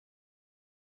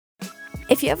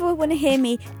If you ever want to hear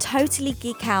me totally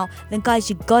geek out, then guys,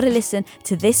 you gotta listen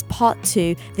to this part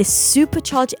 2, this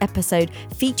supercharged episode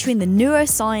featuring the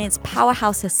neuroscience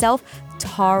powerhouse herself,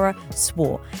 Tara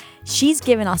Swart. She's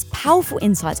given us powerful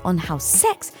insights on how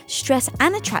sex, stress,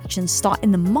 and attraction start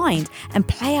in the mind and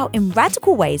play out in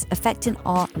radical ways affecting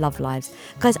our love lives.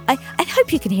 Guys, I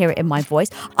hope you can hear it in my voice.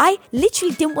 I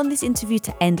literally didn't want this interview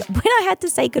to end. When I had to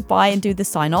say goodbye and do the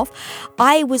sign off,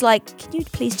 I was like, can you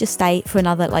please just stay for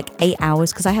another 8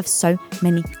 hours? Because I have so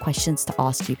many questions to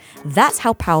ask you. That's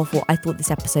how powerful I thought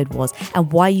this episode was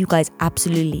and why you guys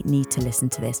absolutely need to listen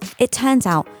to this. It turns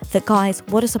out that, guys,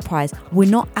 what a surprise, we're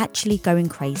not actually going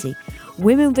crazy.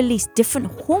 Women release different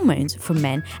hormones from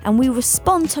men and we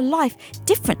respond to life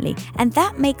differently, and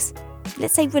that makes,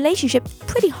 let's say, relationship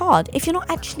pretty hard if you're not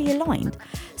actually aligned.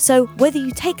 So whether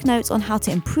you take notes on how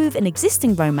to improve an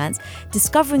existing romance,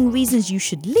 discovering reasons you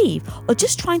should leave, or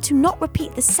just trying to not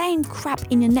repeat the same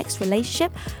crap in your next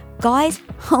relationship, guys,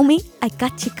 homie, I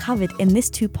got you covered in this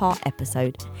 2-part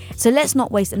episode. So let's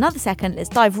not waste another second. Let's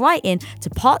dive right in to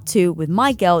part 2 with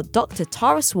my girl, Dr.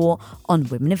 Tara Swart, on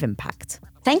Women of Impact.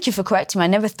 Thank you for correcting me. I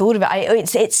never thought of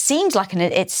it. It seems like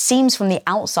it seems from the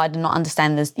outside and not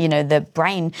understand the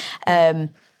brain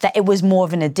that it was more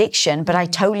of an addiction. But I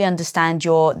totally understand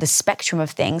the spectrum of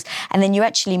things. And then you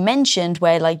actually mentioned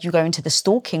where you go into the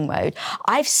stalking mode.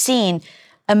 I've seen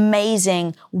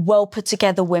amazing, well put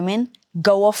together women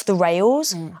go off the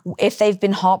rails if they've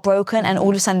been heartbroken and all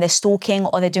of a sudden they're stalking,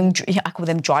 or they're doing, I call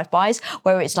them drive-bys,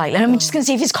 where it's like, I'm just going to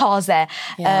see if his car's there.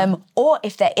 Yeah. Or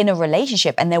if they're in a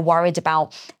relationship and they're worried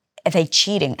about, are they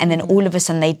cheating? And then all of a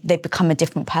sudden they become a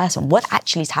different person. What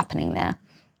actually is happening there?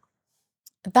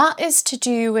 That is to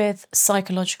do with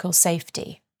psychological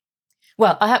safety.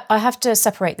 Well, I have to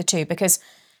separate the two, because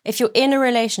if you're in a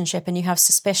relationship and you have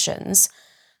suspicions,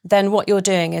 then what you're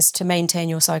doing is to maintain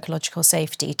your psychological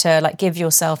safety, to give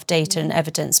yourself data and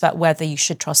evidence about whether you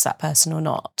should trust that person or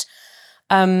not.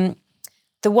 The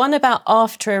one about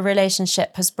after a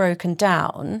relationship has broken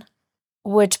down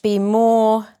would be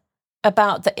more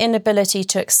about the inability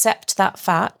to accept that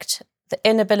fact, the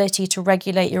inability to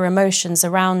regulate your emotions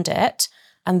around it,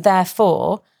 and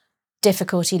therefore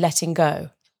difficulty letting go.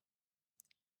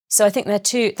 So I think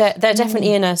they're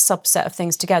definitely in a subset of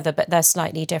things together, but they're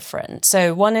slightly different.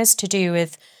 So one is to do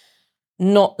with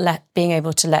not being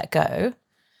able to let go.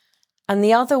 And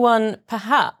the other one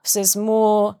perhaps is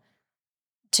more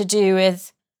to do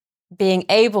with being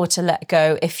able to let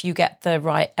go if you get the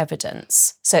right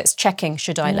evidence. So it's checking,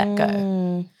 should I let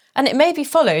go? And it may be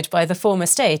followed by the former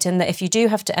state, in that if you do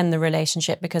have to end the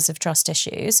relationship because of trust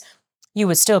issues, you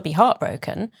would still be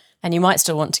heartbroken. And you might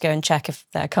still want to go and check if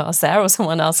their car's there or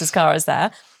someone else's car is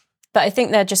there. But I think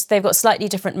they've got slightly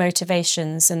different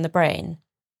motivations in the brain.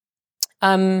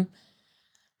 And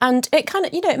it kind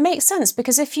of, it makes sense,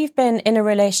 because if you've been in a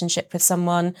relationship with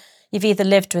someone, you've either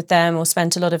lived with them or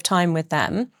spent a lot of time with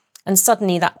them, and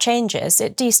suddenly that changes,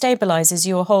 it destabilizes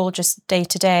your whole just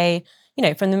day-to-day,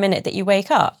 from the minute that you wake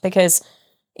up, because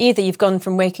either you've gone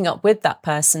from waking up with that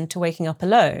person to waking up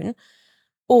alone,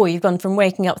 or you've gone from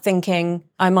waking up thinking,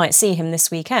 I might see him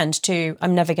this weekend, to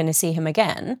I'm never going to see him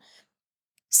again.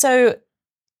 So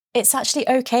it's actually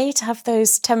okay to have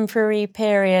those temporary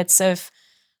periods of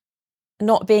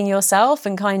not being yourself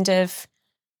and kind of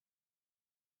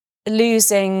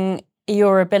losing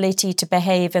your ability to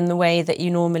behave in the way that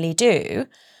you normally do.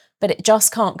 But it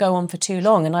just can't go on for too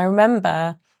long. And I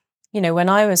remember, when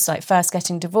I was first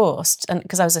getting divorced, and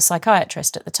because I was a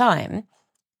psychiatrist at the time,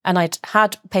 and I'd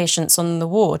had patients on the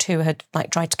ward who had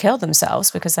tried to kill themselves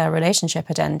because their relationship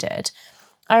had ended.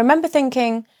 I remember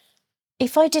thinking,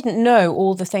 if I didn't know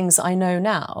all the things that I know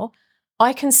now,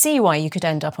 I can see why you could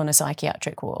end up on a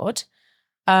psychiatric ward.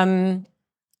 So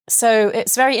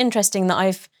it's very interesting that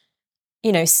I've,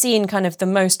 seen kind of the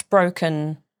most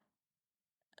broken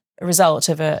result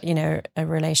of a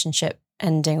relationship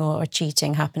ending or a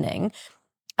cheating happening,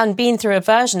 and been through a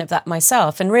version of that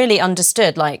myself and really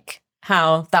understood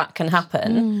how that can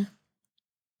happen.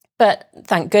 But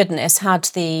thank goodness had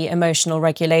the emotional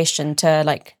regulation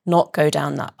to not go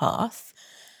down that path.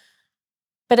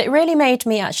 But it really made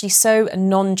me actually so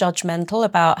non-judgmental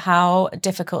about how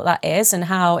difficult that is, and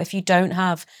how if you don't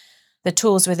have the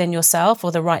tools within yourself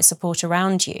or the right support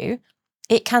around you,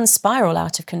 it can spiral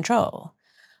out of control.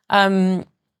 I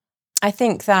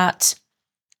think that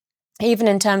even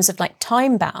in terms of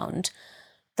time bound,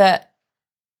 that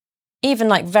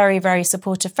even very, very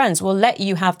supportive friends will let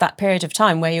you have that period of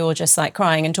time where you're just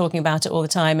crying and talking about it all the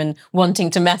time and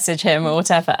wanting to message him or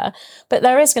whatever. But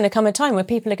there is going to come a time where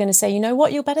people are going to say, you know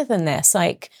what, you're better than this.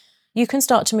 You can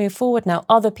start to move forward now.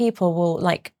 Other people will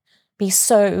be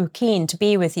so keen to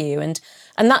be with you. And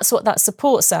that's what that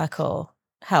support circle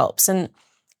helps. And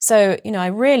so, I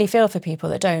really feel for people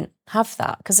that don't have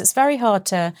that, because it's very hard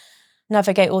to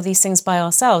navigate all these things by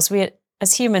ourselves. We,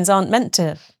 as humans, aren't meant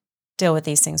to deal with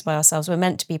these things by ourselves. We're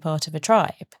meant to be part of a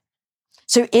tribe.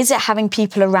 So is it having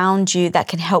people around you that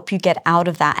can help you get out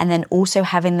of that, and then also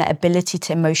having the ability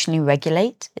to emotionally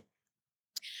regulate?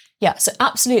 Yeah, so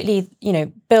absolutely,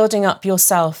 building up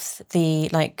yourself,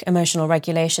 the emotional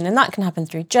regulation, and that can happen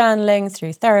through journaling,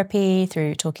 through therapy,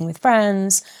 through talking with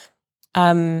friends,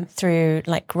 through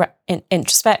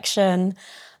introspection.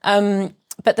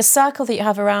 But the circle that you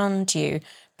have around you,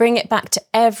 bring it back to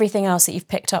everything else that you've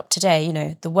picked up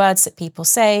today, the words that people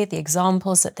say, the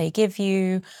examples that they give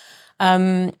you.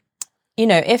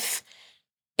 If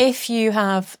you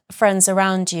have friends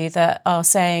around you that are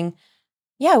saying,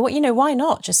 yeah, well, why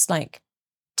not just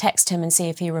text him and see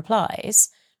if he replies,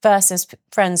 versus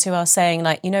friends who are saying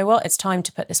what, it's time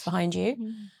to put this behind you.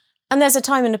 And there's a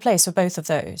time and a place for both of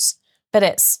those. But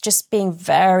it's just being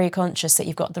very conscious that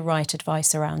you've got the right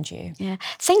advice around you. Yeah.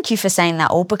 Thank you for saying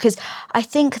that all, because I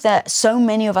think that so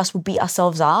many of us will beat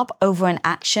ourselves up over an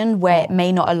action where it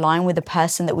may not align with the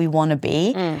person that we want to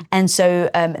be. And so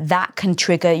that can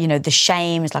trigger, the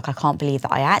shame. It's I can't believe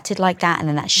that I acted like that. And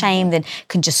then that shame then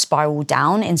can just spiral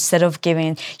down, instead of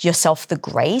giving yourself the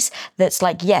grace that's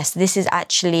yes, this is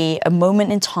actually a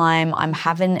moment in time. I'm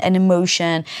having an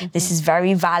emotion. This is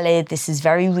very valid. This is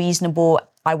very reasonable.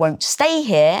 I won't stay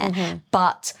here,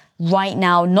 but right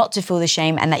now not to feel the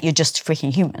shame, and that you're just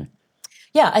freaking human.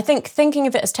 Yeah, I think thinking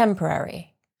of it as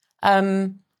temporary.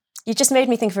 You just made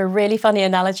me think of a really funny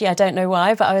analogy. I don't know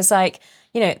why, but I was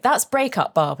that's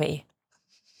breakup Barbie.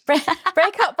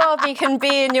 Breakup Barbie can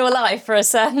be in your life for a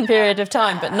certain period of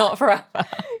time, but not forever.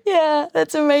 Yeah,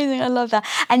 that's amazing. I love that.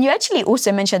 And you actually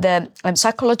also mentioned the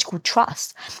psychological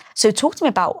trust. So talk to me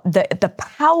about the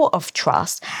power of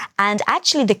trust, and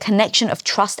actually the connection of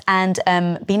trust and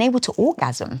being able to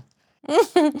orgasm.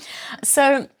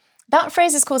 So that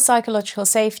phrase is called psychological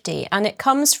safety, and it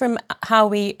comes from how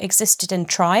we existed in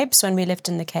tribes when we lived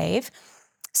in the cave.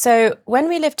 So when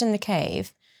we lived in the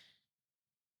cave,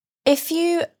 if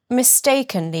you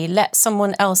mistakenly let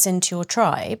someone else into your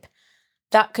tribe,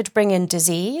 that could bring in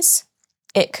disease.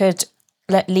 It could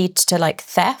lead to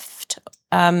theft.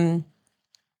 It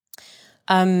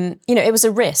was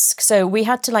a risk. So we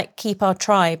had to keep our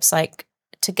tribes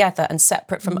together and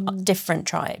separate from different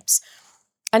tribes.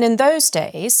 And in those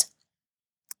days,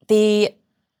 the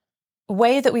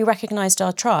way that we recognized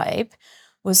our tribe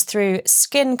was through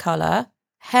skin color,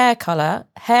 hair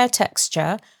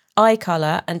texture, eye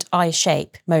color, and eye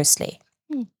shape mostly.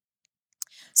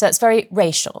 So it's very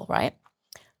racial, right?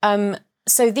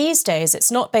 So these days,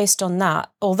 it's not based on that,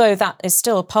 although that is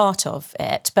still part of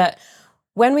it. But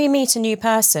when we meet a new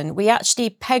person, we actually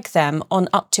peg them on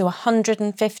up to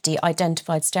 150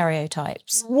 identified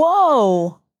stereotypes.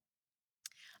 Whoa!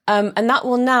 And that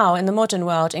will now, in the modern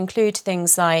world, include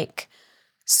things like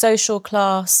social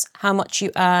class, how much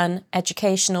you earn,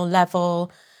 educational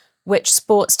level, which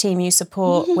sports team you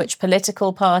support, which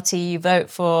political party you vote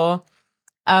for,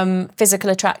 physical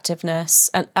attractiveness,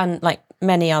 and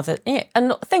many other,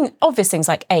 and obvious things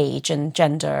like age and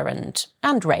gender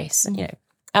and race.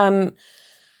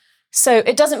 So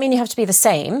it doesn't mean you have to be the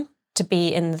same to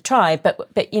be in the tribe,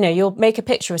 but you'll make a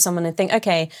picture of someone and think,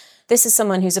 okay, this is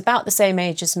someone who's about the same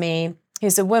age as me,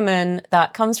 who's a woman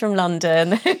that comes from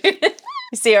London.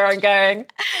 You see where I'm going?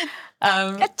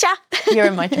 Gotcha. You're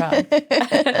in my tribe.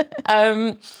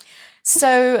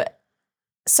 So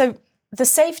the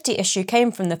safety issue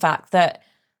came from the fact that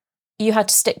you had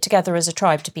to stick together as a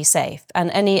tribe to be safe,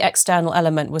 and any external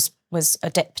element was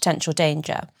a potential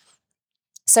danger.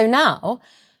 So now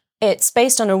it's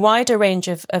based on a wider range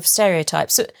of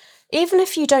stereotypes. So even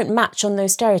if you don't match on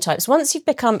those stereotypes, once you've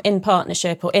become in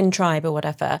partnership or in tribe or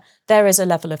whatever, there is a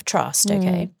level of trust,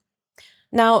 okay?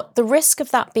 Now, the risk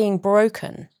of that being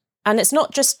broken, and it's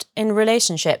not just in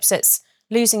relationships, it's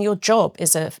losing your job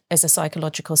is a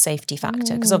psychological safety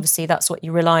factor, because obviously that's what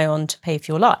you rely on to pay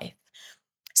for your life.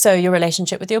 So your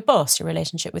relationship with your boss, your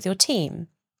relationship with your team.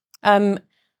 Our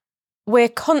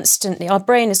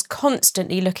brain is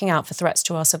constantly looking out for threats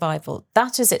to our survival.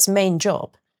 That is its main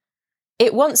job.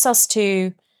 It wants us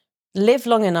to live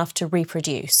long enough to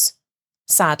reproduce,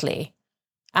 sadly.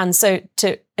 And so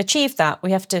to achieve that,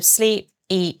 we have to sleep,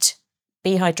 eat,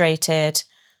 be hydrated,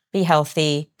 be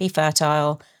healthy, be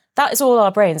fertile. That is all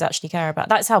our brains actually care about.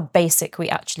 That's how basic we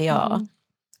actually are.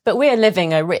 But we're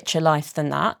living a richer life than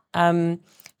that.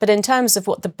 But in terms of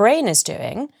what the brain is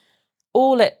doing,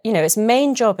 its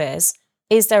main job is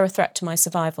there a threat to my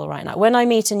survival right now? When I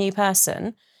meet a new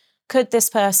person, could this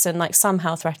person like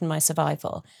somehow threaten my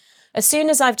survival? As soon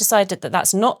as I've decided that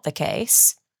that's not the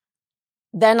case,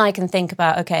 then I can think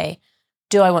about, okay,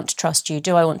 do I want to trust you?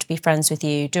 Do I want to be friends with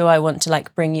you? Do I want to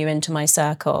like bring you into my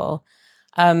circle?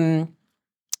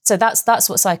 So that's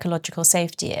what psychological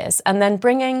safety is. And then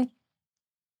bringing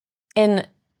in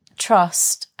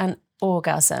trust and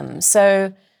orgasm.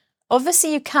 So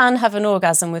obviously you can have an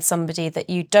orgasm with somebody that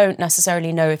you don't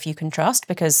necessarily know if you can trust,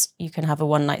 because you can have a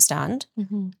one-night stand.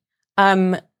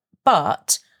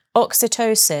 But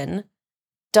oxytocin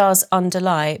does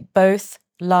underlie both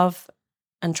love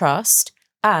and trust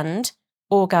and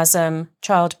orgasm,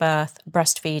 childbirth,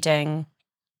 breastfeeding.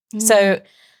 So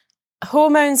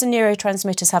hormones and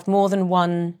neurotransmitters have more than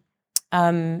one,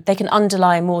 they can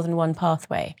underlie more than one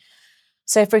pathway.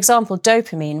 So for example,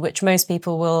 dopamine, which most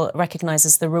people will recognize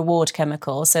as the reward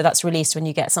chemical, so that's released when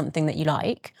you get something that you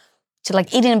like. So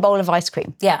like eating a bowl of ice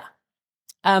cream. Yeah.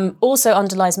 Also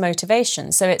underlies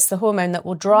motivation. So it's the hormone that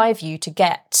will drive you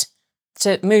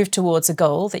to move towards a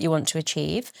goal that you want to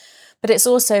achieve. But it's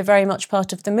also very much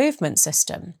part of the movement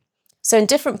system. So in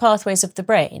different pathways of the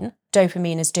brain,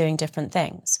 dopamine is doing different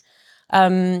things.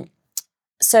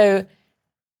 So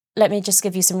let me just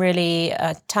give you some really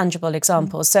tangible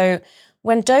examples. So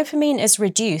when dopamine is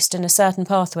reduced in a certain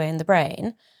pathway in the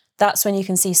brain, that's when you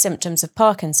can see symptoms of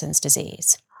Parkinson's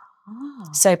disease.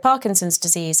 So Parkinson's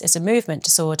disease is a movement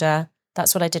disorder.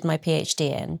 That's what I did my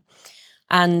PhD in.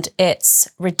 And it's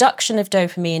reduction of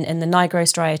dopamine in the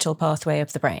nigrostriatal pathway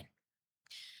of the brain.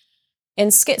 In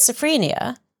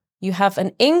schizophrenia, you have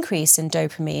an increase in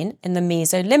dopamine in the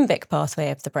mesolimbic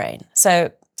pathway of the brain.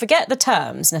 So forget the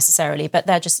terms necessarily, but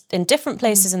they're just in different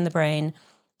places in the brain,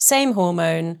 same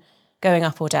hormone going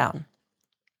up or down.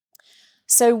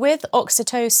 So with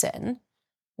oxytocin,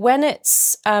 when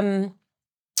it's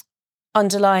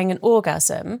underlying an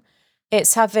orgasm,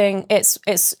 it's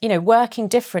working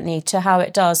differently to how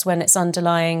it does when it's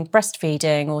underlying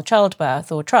breastfeeding or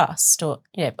childbirth or trust, or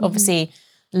obviously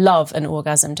love and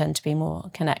orgasm tend to be more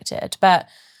connected. But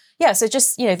yeah, so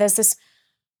just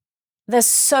there's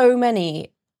so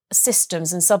many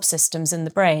systems and subsystems in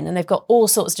the brain, and they've got all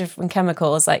sorts of different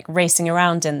chemicals like racing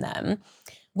around in them.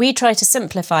 We try to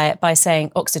simplify it by saying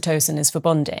oxytocin is for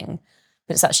bonding,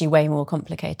 but it's actually way more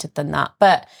complicated than that.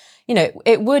 But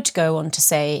it would go on to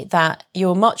say that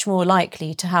you're much more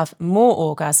likely to have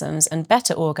more orgasms and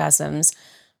better orgasms,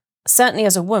 certainly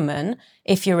as a woman,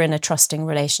 if you're in a trusting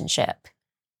relationship,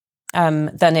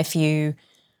 than if you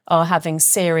are having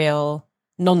serial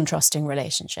non-trusting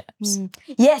relationships.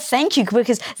 Yes, thank you,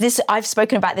 because I've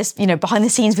spoken about this, behind the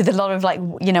scenes with a lot of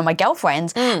my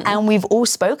girlfriends, and we've all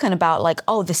spoken about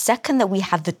the second that we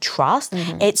have the trust,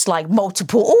 it's like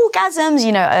multiple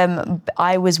orgasms.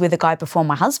 I was with a guy before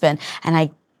my husband, and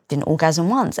I didn't orgasm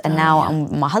once, and now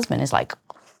my husband is like,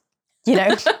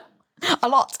 a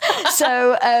lot.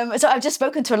 So I've just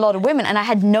spoken to a lot of women, and I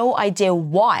had no idea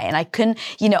why. And I couldn't,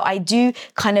 I do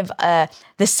kind of,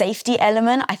 the safety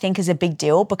element, I think, is a big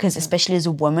deal, because especially as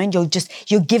a woman,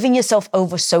 you're giving yourself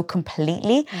over so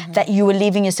completely that you were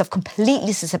leaving yourself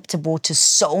completely susceptible to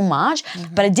so much.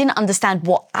 But I didn't understand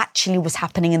what actually was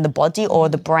happening in the body or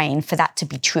the brain for that to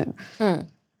be true. And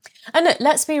look,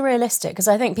 let's be realistic, because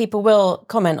I think people will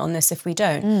comment on this if we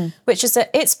don't, which is that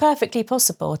it's perfectly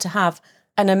possible to have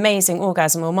an amazing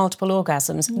orgasm or multiple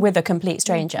orgasms with a complete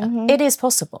stranger. It is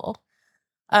possible.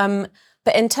 But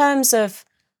in terms of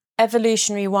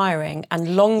evolutionary wiring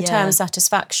and long-term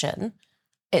satisfaction,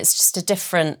 it's just a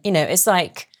different, it's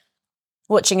like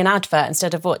watching an advert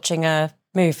instead of watching a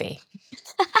movie.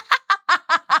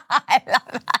 I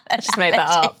love that. I just made that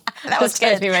up. That was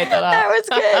good. Made that up. That was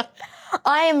good.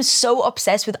 I am so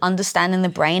obsessed with understanding the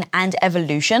brain and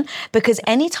evolution, because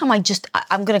anytime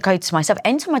I'm going to go to myself,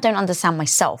 anytime I don't understand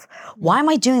myself, why am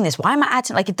I doing this? Why am I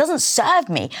acting like it doesn't serve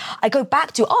me? I go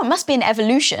back to, it must be an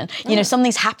evolution.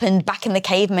 Something's happened back in the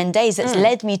caveman days that's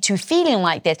led me to feeling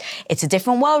like this. It's a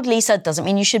different world, Lisa. It doesn't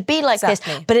mean you should be like this.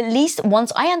 But at least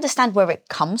once I understand where it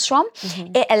comes from,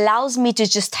 it allows me to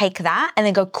just take that and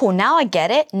then go, cool, now I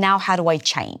get it. Now how do I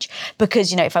change?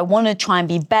 Because, if I want to try and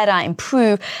be better,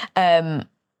 improve,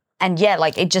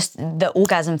 the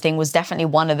orgasm thing was definitely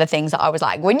one of the things that I was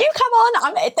like, when you come on,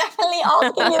 I'm definitely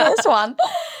asking you this one.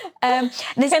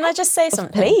 Can I just say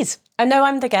something? Please. I know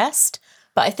I'm the guest,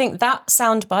 but I think that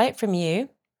soundbite from you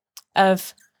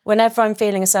of whenever I'm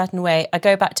feeling a certain way, I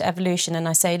go back to evolution and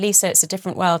I say, Lisa, it's a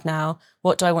different world now.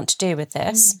 What do I want to do with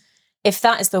this? If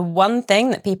that is the one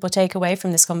thing that people take away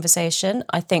from this conversation,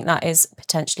 I think that is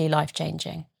potentially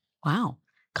life-changing. Wow.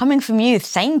 coming from you,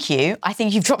 thank you. I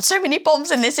think you've dropped so many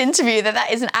bombs in this interview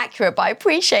that isn't accurate, but I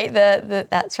appreciate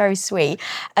that's very sweet.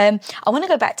 I want to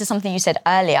go back to something you said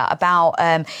earlier about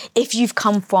if you've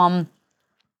come from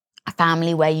a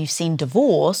family where you've seen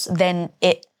divorce, then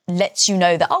it lets you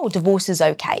know that, divorce is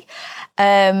okay.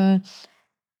 Can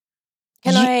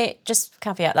I just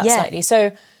caveat that slightly?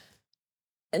 So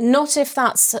not if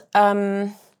that's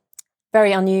very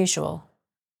unusual.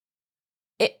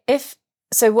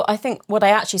 What I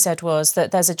actually said was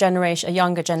that there's a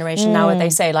younger generation now where they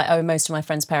say like, most of my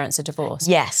friends' parents are divorced.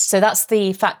 Yes. So that's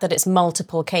the fact that it's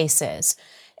multiple cases.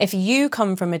 If you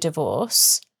come from a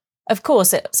divorce, of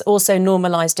course, it's also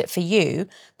normalised it for you.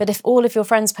 But if all of your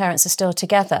friends' parents are still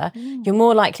together, you're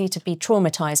more likely to be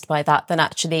traumatised by that than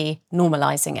actually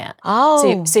normalising it.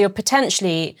 Oh. So you're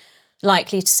potentially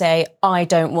likely to say, I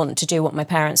don't want to do what my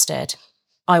parents did.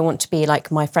 I want to be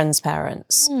like my friends'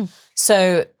 parents.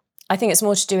 So I think it's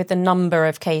more to do with the number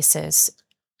of cases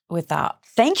with that.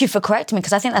 Thank you for correcting me,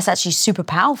 because I think that's actually super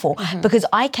powerful, because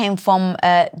I came from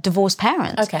divorced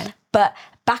parents. Okay. But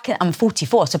I'm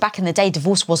 44, so back in the day,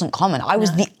 divorce wasn't common. I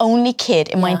was the only kid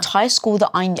in my entire school that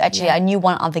I knew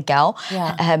one other girl.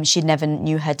 Yeah. She never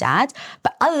knew her dad.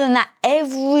 But other than that,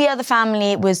 every other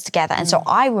family was together. And so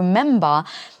I remember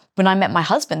when I met my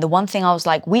husband, the one thing I was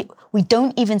like, we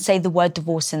don't even say the word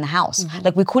divorce in the house.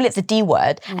 Like, we call it the D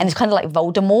word, and it's kind of like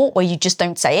Voldemort, where you just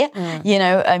don't say it. You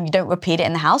don't repeat it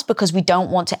in the house, because we don't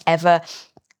want to ever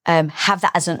have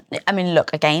that as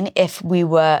look, again, if we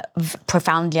were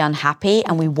profoundly unhappy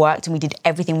and we worked and we did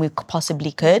everything we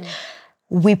possibly could,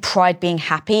 we pride being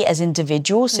happy as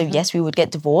individuals. So yes, we would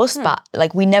get divorced, but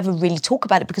like, we never really talk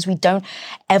about it because we don't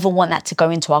ever want that to go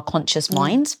into our conscious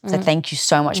minds. So thank you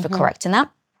so much for correcting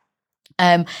that.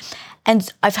 And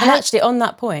I've heard... And actually, on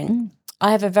that point,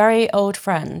 I have a very old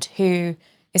friend who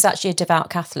is actually a devout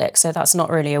Catholic, so that's not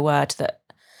really a word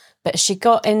but she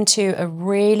got into a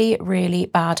really, really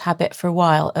bad habit for a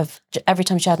while of every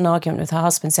time she had an argument with her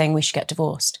husband saying we should get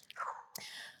divorced.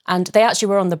 And they actually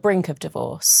were on the brink of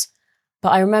divorce.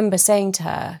 But I remember saying to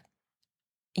her,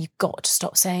 you've got to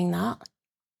stop saying that.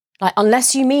 Like,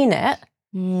 unless you mean it,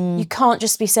 you can't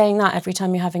just be saying that every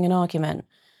time you're having an argument.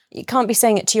 You can't be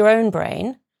saying it to your own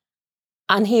brain.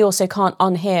 And he also can't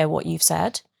unhear what you've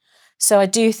said. So I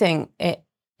do think it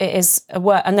is a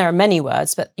word, and there are many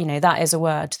words, but, that is a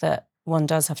word that one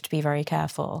does have to be very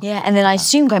careful. Yeah, and then I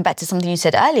assume, going back to something you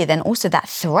said earlier, then also that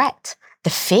threat,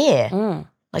 the fear,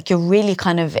 like, you're really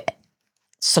kind of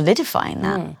solidifying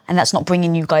that. And that's not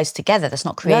bringing you guys together. That's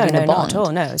not creating a bond. No, not at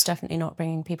all. No, it's definitely not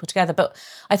bringing people together. But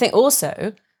I think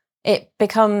also it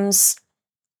becomes...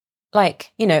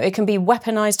 like, it can be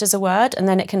weaponized as a word, and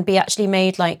then it can be actually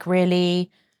made like really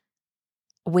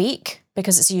weak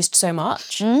because it's used so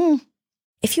much.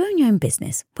 If you own your own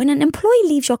business, when an employee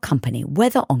leaves your company,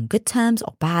 whether on good terms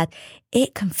or bad,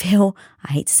 it can feel,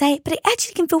 I hate to say it, but it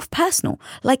actually can feel personal,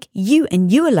 like you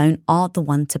and you alone are the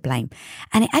one to blame.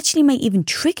 And it actually may even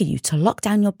trigger you to lock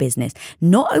down your business,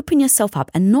 not open yourself up,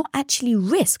 and not actually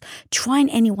risk trying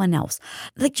anyone else.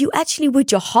 Like, you actually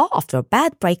would your heart after a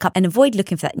bad breakup and avoid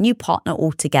looking for that new partner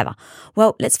altogether.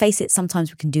 Well, let's face it,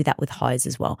 sometimes we can do that with hires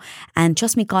as well. And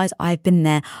trust me, guys, I've been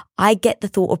there. I get the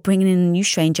thought of bringing in a new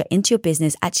stranger into your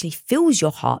business actually fills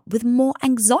your heart with more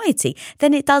anxiety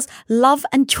than it does love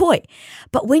and joy.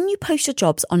 But when you post your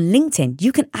jobs on LinkedIn,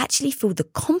 you can actually feel the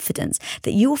confidence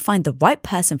that you will find the right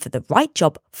person for the right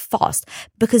job fast,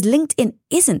 because LinkedIn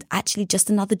isn't actually just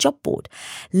another job board.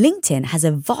 LinkedIn has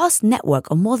a vast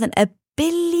network of more than a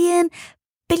billion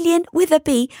with a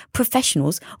B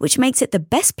professionals, which makes it the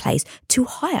best place to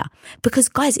hire. Because,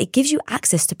 guys, it gives you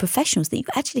access to professionals that you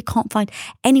actually can't find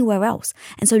anywhere else.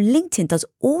 And so LinkedIn does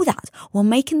all that while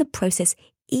making the process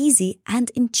easy and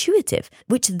intuitive,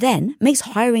 which then makes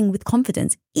hiring with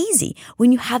confidence easy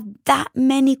when you have that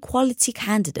many quality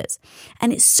candidates.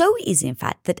 And it's so easy, in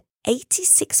fact, that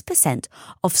 86%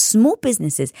 of small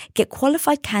businesses get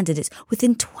qualified candidates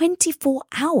within 24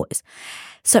 hours.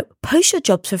 So post your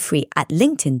jobs for free at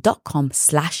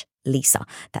linkedin.com/Lisa.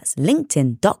 That's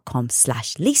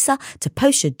linkedin.com/Lisa to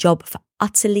post your job for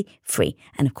utterly free.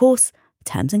 And of course,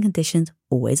 terms and conditions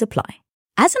always apply.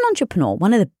 As an entrepreneur,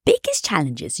 one of the biggest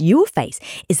challenges you will face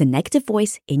is the negative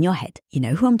voice in your head. You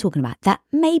know who I'm talking about, that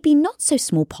maybe not so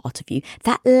small part of you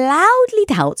that loudly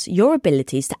doubts your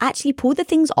abilities to actually pull the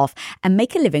things off and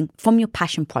make a living from your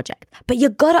passion project. But you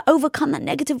gotta overcome that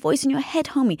negative voice in your head,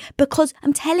 homie, because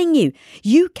I'm telling you,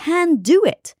 you can do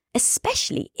it.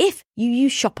 Especially if you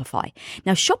use Shopify.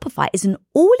 Now, Shopify is an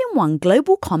all-in-one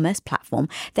global commerce platform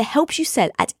that helps you sell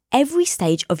at every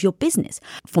stage of your business.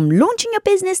 From launching your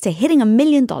business to hitting $1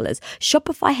 million,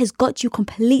 Shopify has got you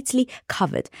completely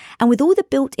covered. And with all the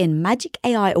built-in Magic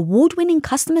AI award-winning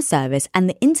customer service and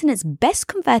the internet's best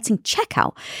converting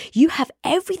checkout, you have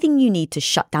everything you need to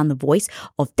shut down the voice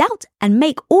of doubt and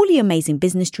make all your amazing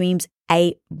business dreams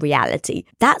a reality.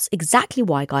 That's exactly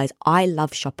why, guys, I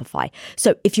love Shopify.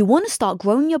 So if you want to start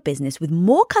growing your business with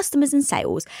more customers and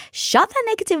sales, shut that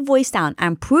negative voice down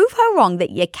and prove her wrong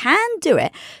that you can do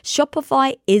it,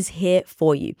 Shopify is here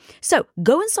for you. So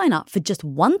go and sign up for just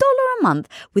 $1 a month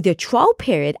with your trial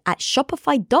period at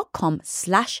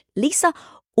shopify.com/Lisa,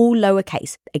 all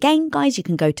lowercase. Again, guys, you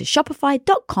can go to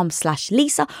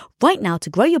shopify.com/Lisa right now to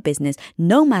grow your business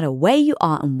no matter where you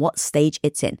are and what stage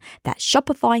it's in. That's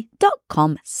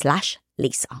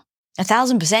shopify.com/Lisa.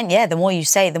 1,000%, yeah. The more you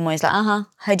say it, the more it's like,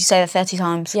 heard you say that 30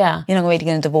 times. Yeah. You're not really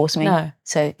going to divorce me. No.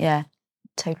 So, yeah,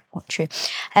 totally true.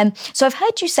 So I've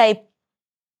heard you say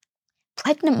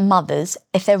pregnant mothers,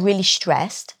 if they're really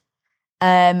stressed,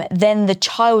 then the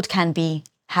child can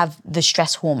have the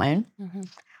stress hormone. Mm-hmm.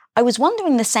 I was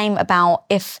wondering the same about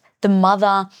if the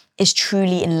mother is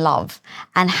truly in love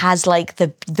and has like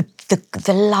the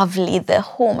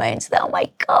hormones. Oh my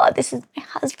God, this is my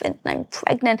husband and I'm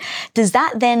pregnant. Does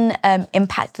that then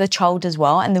impact the child as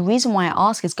well? And the reason why I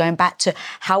ask is going back to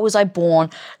how was I born?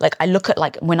 Like I look at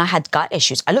like when I had gut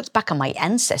issues, I looked back at my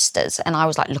ancestors and I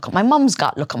was like, look at my mum's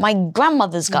gut, look at my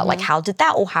grandmother's gut. Like how did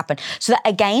that all happen? So that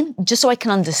again, just so I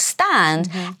can understand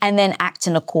and then act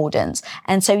in accordance.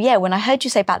 And so, yeah, when I heard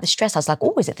you say about the stress, I was like,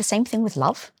 oh, is it the same thing with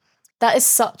love? That is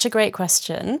such a great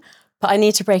question, but I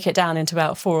need to break it down into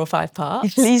about 4 or 5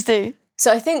 parts. Please do.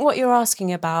 So I think what you're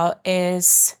asking about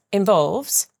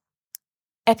involves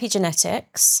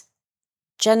epigenetics,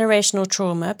 generational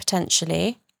trauma,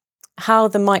 potentially, how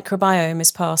the microbiome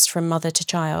is passed from mother to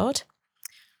child,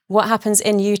 what happens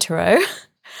in utero,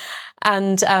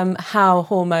 and how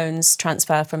hormones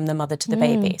transfer from the mother to the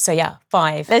baby. So yeah,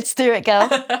 5. Let's do it, girl.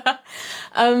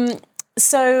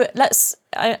 So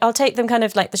I'll take them kind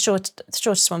of like the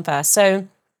shortest one first. So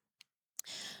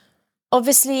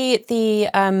obviously the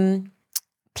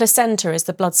placenta is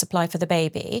the blood supply for the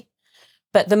baby,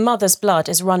 but the mother's blood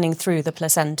is running through the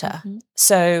placenta.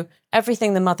 So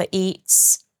everything the mother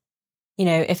eats,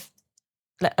 let's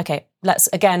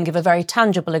again give a very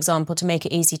tangible example to make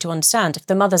it easy to understand. If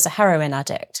the mother's a heroin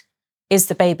addict, is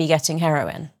the baby getting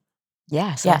heroin?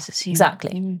 Yes,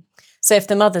 exactly. So if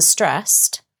the mother's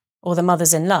stressed, or the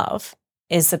mother's in love,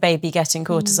 is the baby getting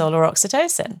cortisol or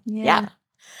oxytocin? Yeah.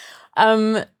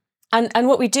 And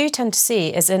what we do tend to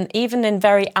see is even in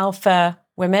very alpha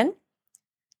women,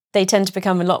 they tend to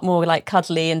become a lot more like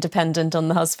cuddly and dependent on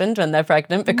the husband when they're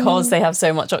pregnant because they have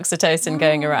so much oxytocin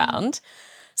going around.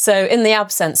 So in the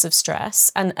absence of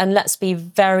stress, and let's be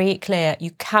very clear,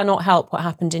 you cannot help what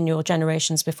happened in your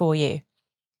generations before you.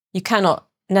 You cannot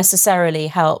necessarily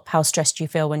help how stressed you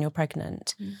feel when you're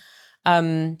pregnant.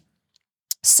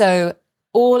 So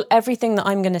everything that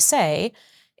I'm going to say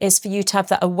is for you to have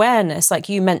that awareness, like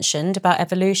you mentioned, about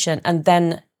evolution, and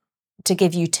then to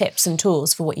give you tips and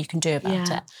tools for what you can do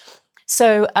about it.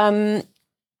 So,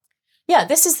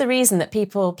 this is the reason that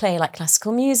people play like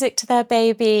classical music to their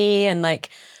baby and like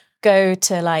go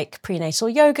to like prenatal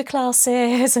yoga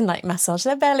classes and like massage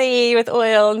their belly with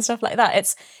oil and stuff like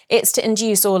that. It's to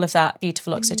induce all of that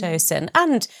beautiful oxytocin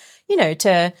and,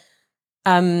 to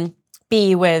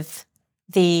be with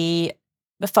the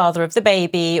father of the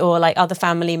baby or like other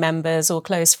family members or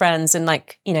close friends and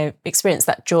like, experience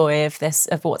that joy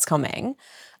of what's coming.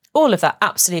 All of that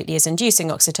absolutely is inducing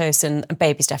oxytocin, and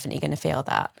baby's definitely going to feel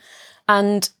that.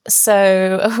 And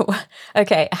so,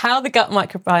 okay, how the gut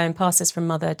microbiome passes from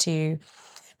mother to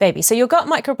baby. So your gut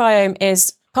microbiome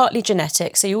is partly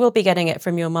genetic, so you will be getting it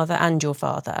from your mother and your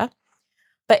father.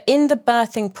 But in the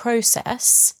birthing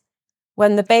process,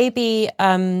 when the baby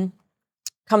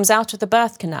comes out of the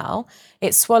birth canal,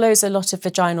 it swallows a lot of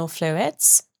vaginal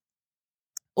fluids.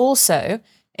 Also,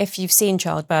 if you've seen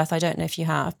childbirth, I don't know if you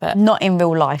have, but... Not in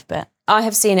real life, but... I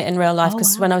have seen it in real life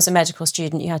because when I was a medical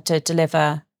student, you had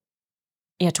to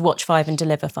watch 5 and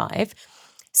deliver 5.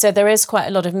 So there is quite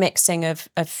a lot of mixing of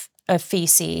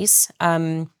feces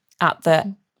at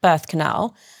the birth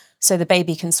canal. So the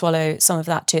baby can swallow some of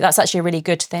that too. That's actually a really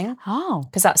good thing. Oh.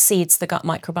 Because that seeds the gut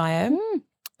microbiome.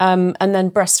 And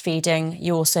then breastfeeding,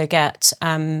 you also get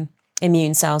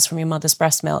immune cells from your mother's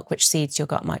breast milk, which seeds your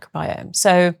gut microbiome.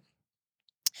 So,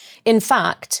 in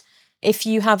fact, if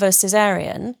you have a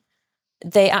cesarean,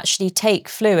 they actually take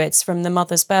fluids from the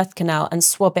mother's birth canal and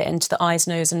swab it into the eyes,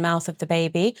 nose, and mouth of the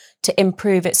baby to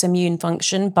improve its immune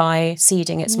function by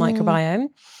seeding its microbiome.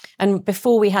 And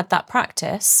before we had that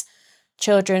practice,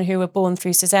 children who were born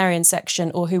through cesarean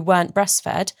section or who weren't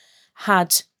breastfed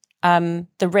had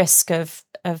the risk of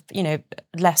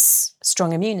less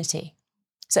strong immunity.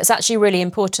 So it's actually really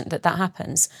important that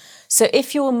happens. So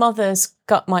if your mother's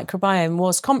gut microbiome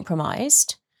was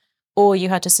compromised, or you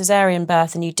had a cesarean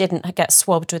birth and you didn't get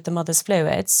swabbed with the mother's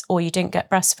fluids, or you didn't get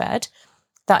breastfed,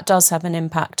 that does have an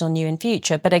impact on you in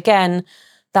future. But again,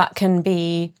 that can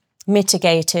be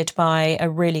mitigated by a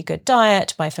really good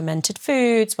diet, by fermented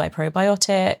foods, by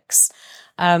probiotics,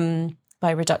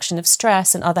 by reduction of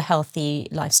stress and other healthy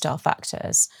lifestyle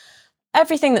factors.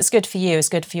 Everything that's good for you is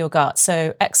good for your gut.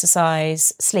 So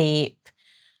exercise, sleep,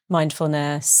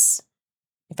 mindfulness,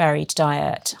 varied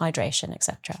diet, hydration,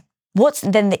 etc. What's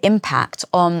then the impact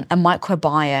on a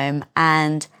microbiome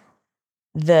and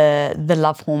the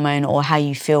love hormone, or how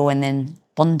you feel and then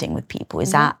bonding with people?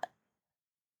 Is that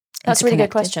That's a really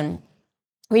good question.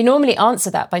 We normally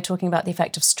answer that by talking about the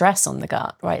effect of stress on the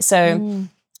gut, right? So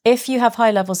if you have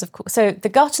high levels of... So the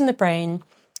gut and the brain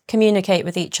communicate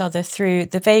with each other through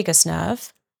the vagus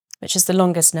nerve, which is the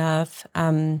longest nerve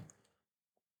that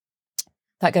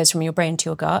goes from your brain to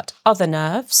your gut, other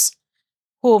nerves,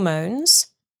 hormones,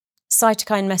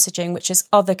 cytokine messaging, which is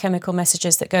other chemical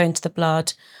messages that go into the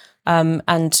blood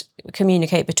and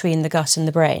communicate between the gut and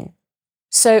the brain.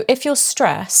 So if you're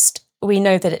stressed, we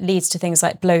know that it leads to things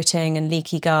like bloating and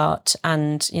leaky gut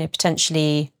and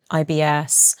potentially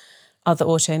IBS, other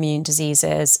autoimmune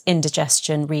diseases,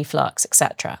 indigestion, reflux,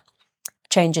 etc.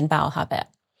 Change in bowel habit.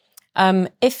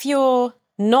 If you're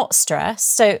not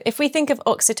stressed, so if we think of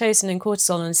oxytocin and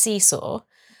cortisol on a seesaw,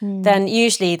 then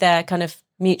usually they're kind of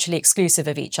mutually exclusive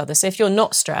of each other. So if you're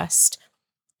not stressed,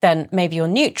 then maybe you're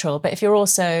neutral. But if you're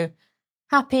also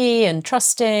happy and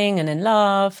trusting and in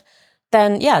love,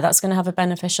 then that's going to have a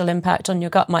beneficial impact on your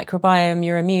gut microbiome,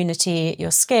 your immunity, your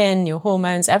skin, your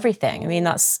hormones, everything. I mean,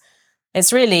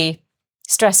 it's really,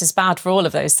 stress is bad for all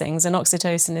of those things, and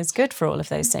oxytocin is good for all of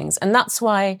those things. And that's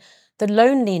why the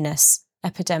loneliness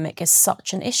epidemic is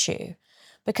such an issue,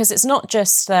 because it's not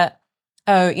just that,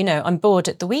 I'm bored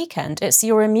at the weekend. It's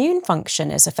your immune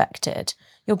function is affected.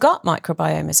 Your gut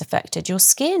microbiome is affected. Your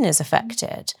skin is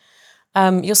affected.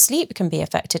 Your sleep can be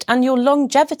affected, and your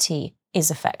longevity is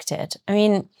affected. I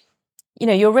mean,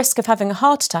 your risk of having a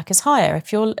heart attack is higher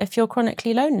if you're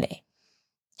chronically lonely.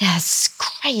 Yeah, it's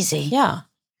crazy. Yeah.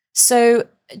 So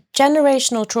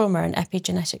generational trauma and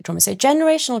epigenetic trauma. So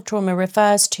generational trauma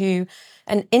refers to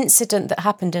an incident that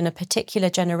happened in a particular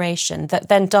generation that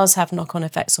then does have knock-on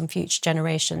effects on future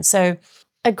generations. So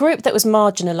a group that was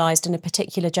marginalized in a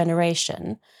particular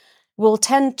generation will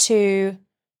tend to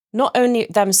not only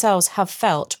themselves have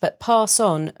felt, but pass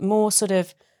on more sort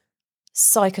of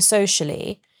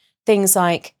psychosocially things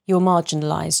like you're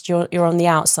marginalized, you're on the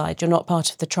outside, you're not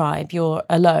part of the tribe, you're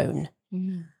alone.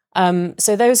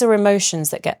 So those are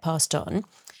emotions that get passed on.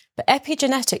 But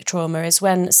epigenetic trauma is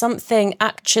when something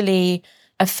actually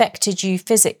affected you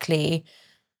physically,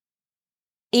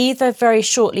 either very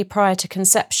shortly prior to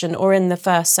conception or in the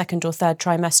first, second, or third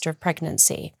trimester of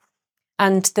pregnancy.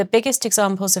 And the biggest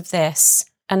examples of this,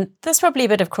 and there's probably a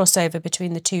bit of crossover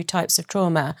between the two types of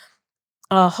trauma,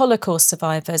 are Holocaust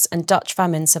survivors and Dutch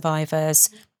famine survivors,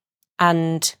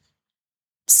 and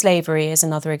slavery is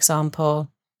another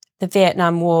example. The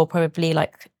Vietnam War probably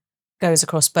goes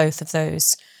across both of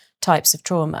those types of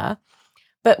trauma.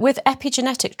 But with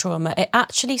epigenetic trauma, it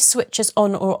actually switches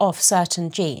on or off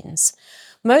certain genes.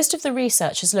 Most of the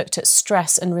research has looked at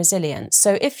stress and resilience.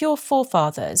 So if your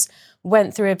forefathers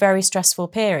went through a very stressful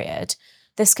period,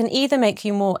 this can either make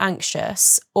you more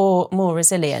anxious or more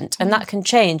resilient. And that can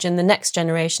change in the next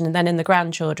generation and then in the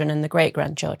grandchildren and the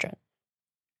great-grandchildren.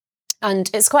 And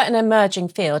it's quite an emerging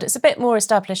field. It's a bit more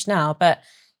established now, but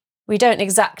we don't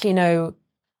exactly know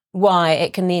why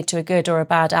it can lead to a good or a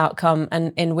bad outcome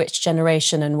and in which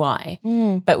generation and why.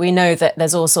 But we know that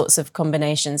there's all sorts of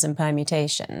combinations and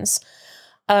permutations.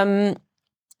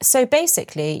 So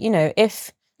basically,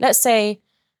 if, let's say,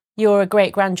 you're a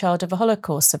great-grandchild of a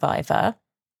Holocaust survivor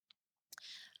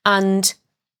and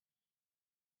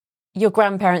your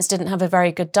grandparents didn't have a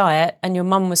very good diet and your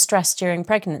mum was stressed during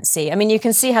pregnancy. I mean, you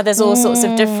can see how there's all sorts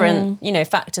of different,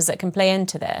 factors that can play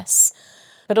into this.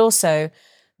 But also,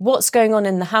 what's going on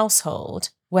in the household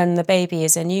when the baby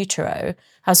is in utero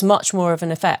has much more of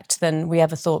an effect than we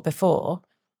ever thought before.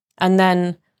 And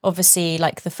then obviously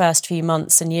the first few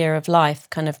months and year of life,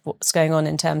 kind of what's going on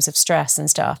in terms of stress and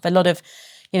stuff. A lot of,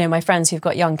 my friends who've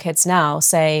got young kids now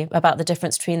say about the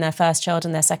difference between their first child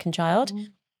and their second child,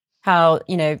 how,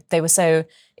 they were so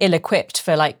ill-equipped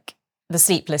for the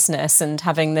sleeplessness and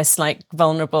having this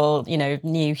vulnerable,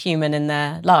 new human in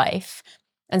their life.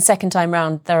 And second time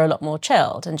round, they're a lot more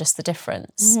chilled, and just the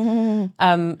difference. And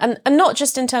not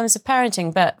just in terms of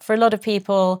parenting, but for a lot of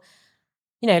people,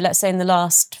 you know, let's say in the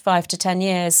last 5 to 10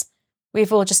 years,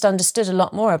 we've all just understood a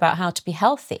lot more about how to be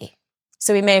healthy.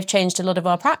 So we may have changed a lot of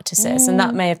our practices, and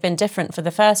that may have been different for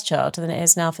the first child than it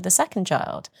is now for the second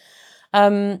child.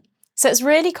 So it's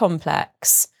really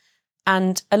complex,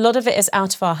 and a lot of it is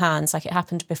out of our hands, like it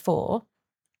happened before.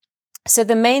 So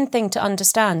the main thing to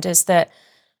understand is that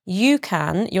you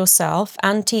can yourself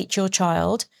and teach your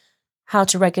child how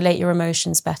to regulate your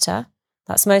emotions better.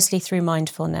 That's mostly through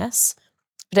mindfulness,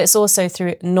 but it's also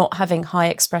through not having high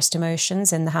expressed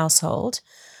emotions in the household.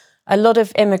 A lot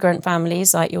of immigrant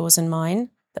families like yours and mine,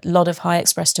 a lot of high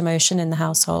expressed emotion in the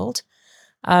household.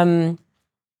 And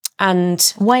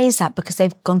why is that? Because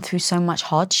they've gone through so much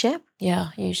hardship? Yeah,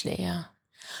 usually, yeah.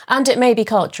 And it may be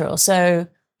cultural. So,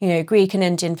 you know, Greek and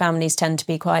Indian families tend to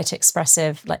be quite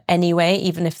expressive, like anyway,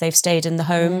 even if they've stayed in the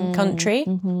home country.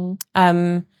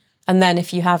 And then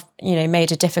if you have, you know,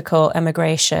 made a difficult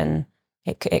emigration,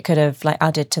 it could have like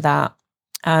added to that.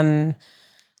 And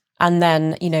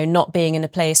then, you know, not being in a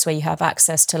place where you have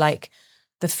access to like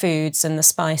the foods and the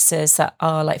spices that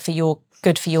are like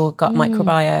good for your gut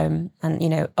microbiome and, you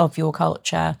know, of your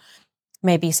culture.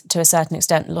 Maybe to a certain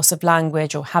extent, loss of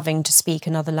language or having to speak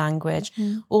another language.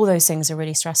 All those things are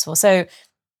really stressful. So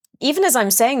even as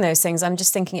I'm saying those things, I'm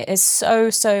just thinking it is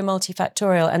so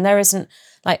multifactorial, and there isn't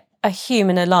like a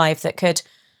human alive that could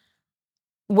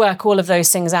work all of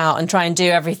those things out and try and do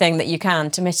everything that you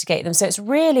can to mitigate them. So it's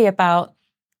really about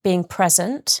being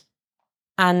present,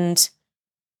 and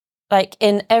like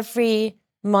in every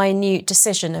minute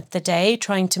decision of the day,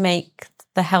 trying to make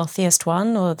the healthiest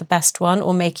one or the best one,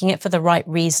 or making it for the right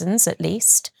reasons at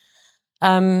least.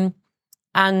 And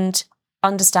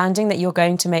understanding that you're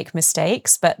going to make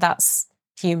mistakes, but that's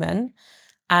human,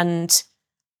 and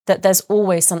that there's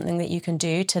always something that you can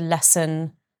do to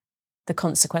lessen the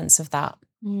consequence of that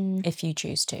if you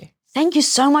choose to. Thank you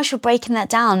so much for breaking that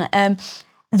down.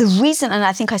 The reason, and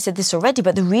I think I said this already,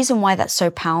 but the reason why that's so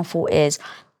powerful is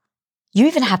you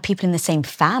even have people in the same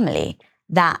family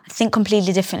that think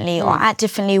completely differently or act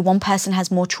differently. One person has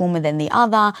more trauma than the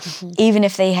other, even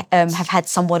if they have had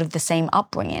somewhat of the same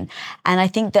upbringing. And I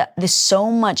think that there's so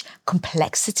much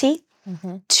complexity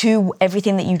to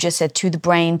everything that you just said, to the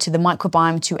brain, to the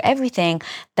microbiome, to everything,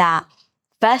 that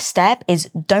first step is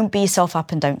don't beat yourself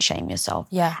up and don't shame yourself.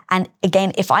 Yeah. And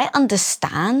again, if I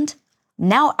understand,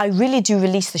 now I really do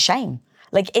release the shame.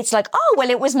 Like, it's like, oh, well,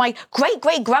 it was my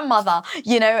great-great-grandmother,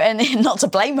 you know, and not to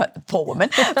blame her, poor woman,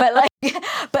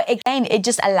 but again, it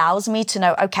just allows me to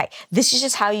know, okay, this is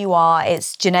just how you are.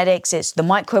 It's genetics, it's the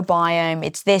microbiome,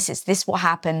 it's this what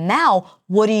happened. Now,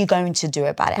 what are you going to do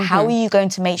about it? How are you going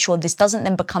to make sure this doesn't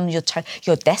then become your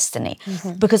destiny?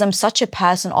 Because I'm such a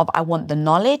person of, I want the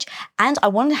knowledge and I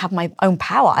want to have my own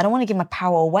power. I don't want to give my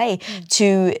power away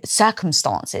to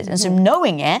circumstances. And so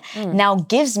knowing it now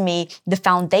gives me the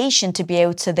foundation to be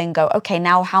able to then go, okay,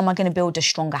 now how am I going to build a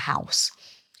stronger house?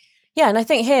 Yeah, and I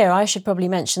think here I should probably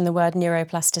mention the word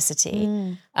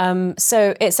neuroplasticity.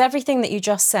 So it's everything that you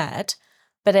just said,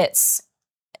 but it's,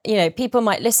 you know, people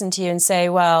might listen to you and say,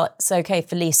 well, it's okay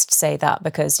for Lise to say that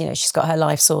because, you know, she's got her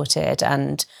life sorted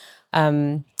and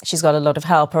she's got a lot of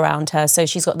help around her. So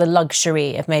she's got the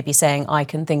luxury of maybe saying, I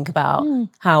can think about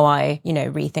how I, you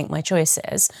know, rethink my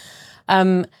choices.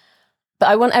 But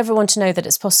I want everyone to know that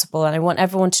it's possible, and I want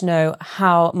everyone to know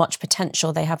how much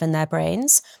potential they have in their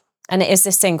brains. And it is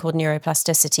this thing called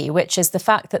neuroplasticity, which is the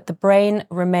fact that the brain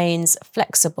remains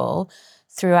flexible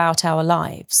throughout our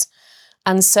lives.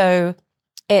 And so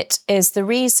it is the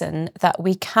reason that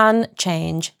we can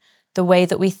change the way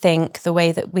that we think, the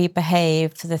way that we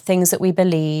behave, the things that we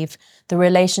believe, the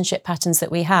relationship patterns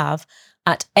that we have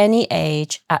at any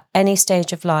age, at any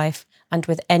stage of life, and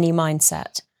with any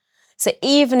mindset. So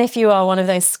even if you are one of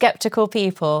those skeptical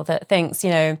people that thinks, you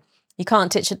know, you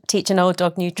can't teach an old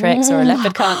dog new tricks, or a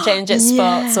leopard can't change its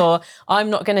spots, or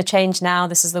I'm not going to change now,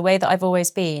 this is the way that I've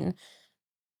always been.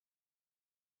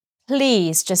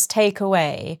 Please just take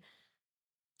away,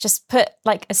 just put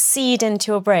like a seed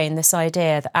into your brain, this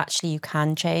idea that actually you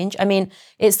can change. I mean,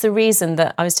 it's the reason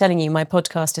that I was telling you my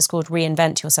podcast is called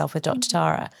Reinvent Yourself with Dr.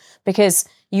 Tara, because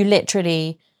you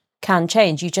literally can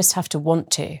change. You just have to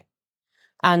want to.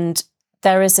 And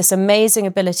there is this amazing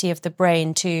ability of the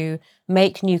brain to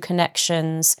make new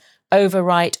connections,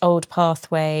 overwrite old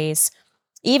pathways,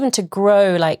 even to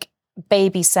grow like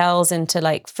baby cells into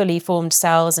like fully formed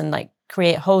cells and like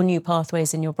create whole new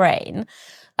pathways in your brain.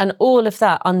 And all of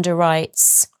that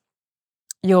underwrites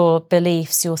your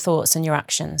beliefs, your thoughts, and your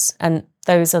actions. And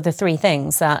those are the three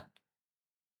things that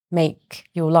make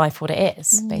your life what it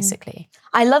is, basically.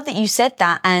 I love that you said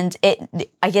that, and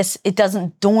I guess it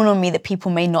doesn't dawn on me that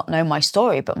people may not know my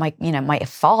story, but my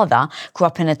father grew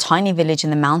up in a tiny village in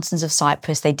the mountains of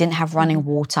Cyprus. They didn't have running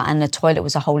water, and the toilet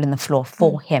was a hole in the floor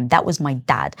for him. That was my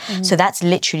dad. So that's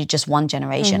literally just one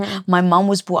generation. My mum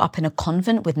was brought up in a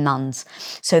convent with nuns.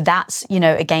 So that's,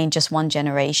 again, just one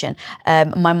generation.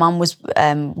 My mum was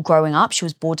growing up, she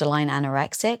was borderline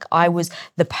anorexic. I was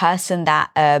the person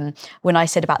that, when I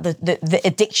said about the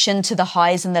addiction to the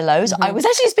highs and the lows, I was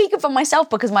actually speaking for myself,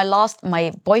 because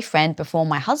my boyfriend before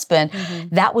my husband,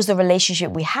 that was the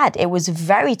relationship we had. It was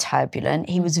very turbulent.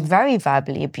 He was very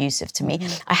verbally abusive to me.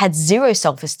 I had zero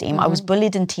self-esteem. I was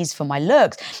bullied and teased for my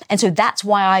looks. And so that's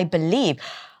why I believe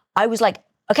I was like,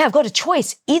 okay, I've got a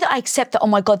choice. Either I accept that, oh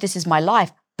my God, this is my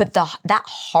life. But that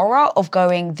horror of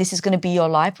going, this is going to be your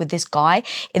life with this guy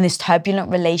in this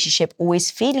turbulent relationship, always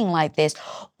feeling like this,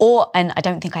 and I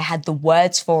don't think I had the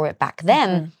words for it back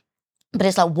then, but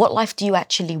it's like, what life do you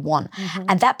actually want?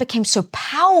 And that became so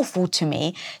powerful to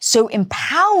me, so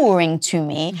empowering to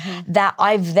me, that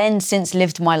I've then since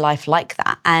lived my life like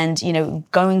that. And,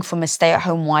 going from a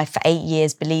stay-at-home wife for 8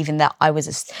 years, believing that I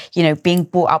was, being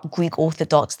brought up Greek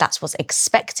Orthodox, that's what's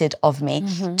expected of me,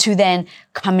 to then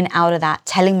coming out of that,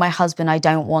 telling my husband I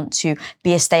don't want to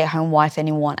be a stay-at-home wife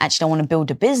anymore, actually I want to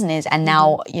build a business. And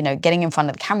now, getting in front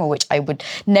of the camera, which I would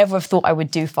never have thought I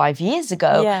would do 5 years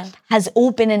ago, has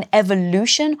all been an evolution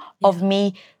of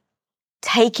me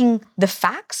taking the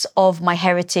facts of my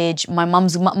heritage, my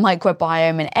mum's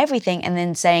microbiome and everything, and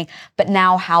then saying, but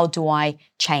now how do I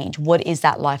change? What is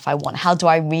that life I want? How do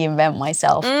I reinvent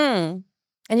myself? And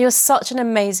you're such an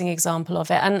amazing example of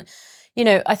it. And,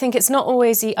 I think it's not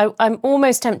always, I'm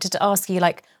almost tempted to ask you,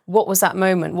 like, what was that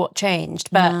moment? What changed?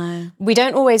 But we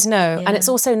don't always know. Yeah. And it's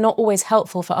also not always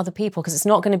helpful for other people, because it's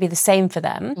not going to be the same for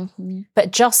them. But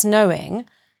just knowing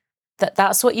that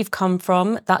that's what you've come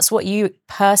from, that's what you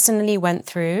personally went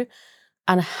through,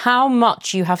 and how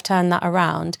much you have turned that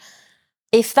around.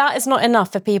 If that is not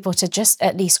enough for people to just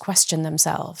at least question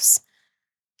themselves,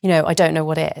 I don't know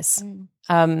what is.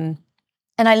 And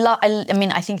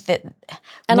I think that...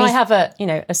 And I have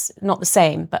not the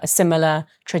same, but a similar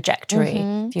trajectory,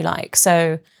 if you like.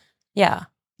 So, yeah.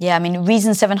 Yeah,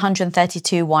 reason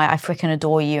 732 why I freaking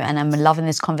adore you and I'm loving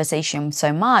this conversation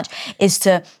so much is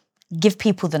to give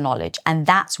people the knowledge. And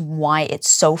that's why it's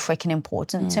so freaking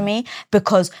important to me,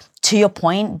 because to your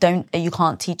point, you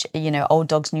can't teach, old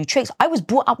dogs new tricks. I was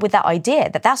brought up with that idea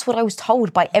that's what I was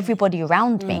told by everybody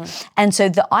around me. And so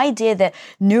the idea that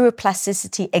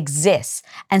neuroplasticity exists.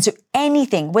 And so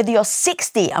anything, whether you're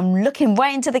 60, I'm looking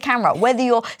right into the camera, whether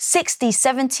you're 60,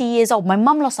 70 years old, my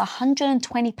mum lost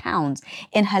 120 pounds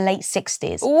in her late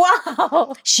 60s.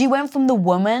 Wow. She went from the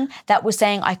woman that was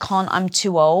saying, I can't, I'm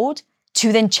too old,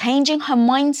 to then changing her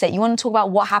mindset. You want to talk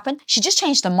about what happened? She just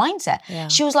changed her mindset. Yeah.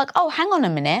 She was like, oh, hang on a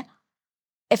minute.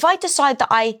 If I decide that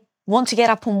I want to get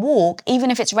up and walk,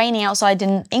 even if it's raining outside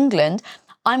in England,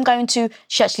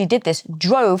 she actually did this,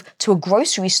 drove to a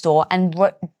grocery store and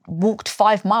walked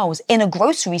 5 miles in a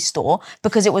grocery store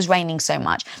because it was raining so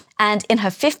much. And in her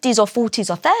 50s or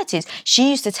 40s or 30s, she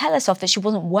used to tell herself that she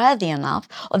wasn't worthy enough,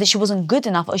 or that she wasn't good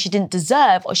enough, or she didn't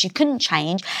deserve, or she couldn't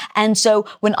change. And so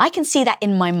when I can see that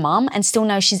in my mum, and still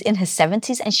now she's in her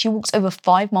 70s and she walks over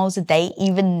 5 miles a day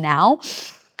even now,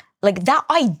 like that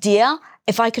idea,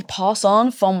 if I could pass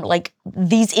on from like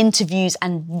these interviews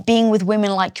and being with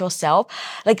women like yourself,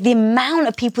 like the amount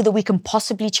of people that we can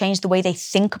possibly change the way they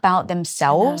think about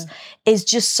themselves is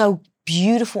just so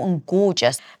beautiful and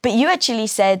gorgeous. But you actually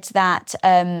said that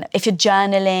if you're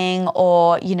journaling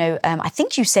or, I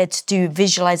think you said to do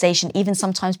visualization even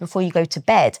sometimes before you go to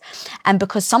bed. And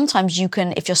because sometimes you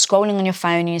can, if you're scrolling on your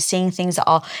phone and you're seeing things that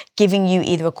are giving you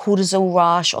either a cortisol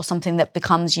rush or something that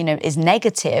becomes, is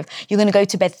negative, you're going to go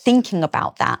to bed thinking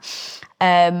about that.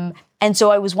 And so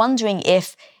I was wondering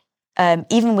if,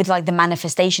 even with like the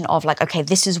manifestation of like, okay,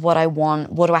 this is what I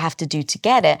want, what do I have to do to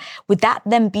get it? Would that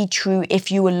then be true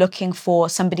if you were looking for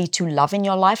somebody to love in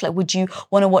your life? Like, would you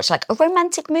want to watch like a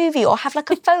romantic movie or have like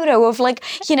a photo of like,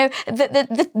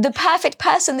 the perfect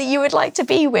person that you would like to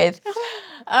be with?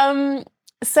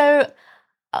 So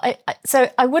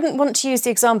I wouldn't want to use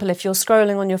the example if you're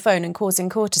scrolling on your phone and causing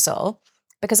cortisol,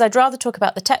 because I'd rather talk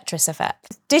about the Tetris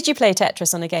effect. Did you play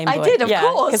Tetris on a Game Boy? I did, of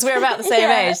course. Because we're about the same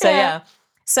age, so yeah.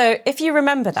 So if you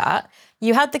remember that,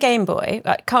 you had the Game Boy.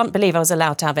 I can't believe I was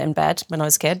allowed to have it in bed when I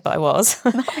was a kid, but I was.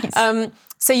 Nice.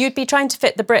 So you'd be trying to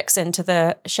fit the bricks into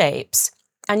the shapes,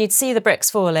 and you'd see the bricks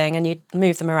falling and you'd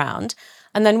move them around.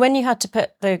 And then when you had to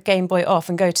put the Game Boy off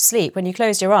and go to sleep, when you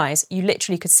closed your eyes, you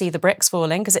literally could see the bricks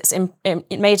falling because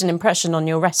it made an impression on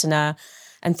your retina,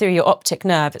 and through your optic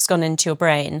nerve, it's gone into your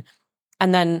brain.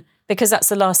 And then because that's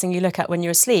the last thing you look at when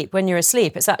you're asleep. When you're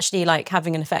asleep, it's actually like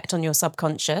having an effect on your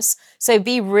subconscious. So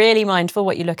be really mindful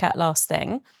what you look at last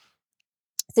thing.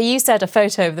 So you said a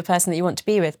photo of the person that you want to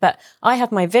be with, but I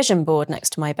have my vision board next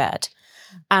to my bed.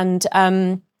 And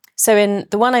so in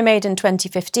the one I made in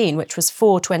 2015, which was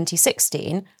for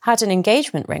 2016, had an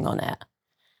engagement ring on it.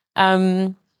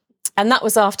 And that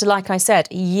was after, like I said,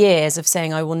 years of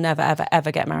saying I will never, ever,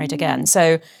 ever get married again.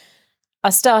 So I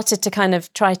started to kind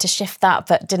of try to shift that,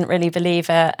 but didn't really believe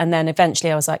it. And then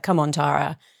eventually I was like, come on,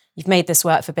 Tara, you've made this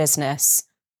work for business.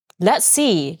 Let's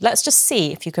just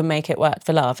see if you can make it work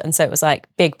for love. And so it was like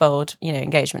big, bold,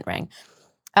 engagement ring.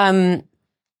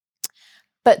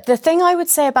 But the thing I would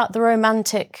say about the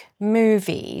romantic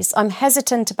movies, I'm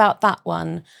hesitant about that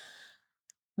one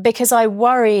because I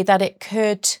worry that it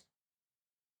could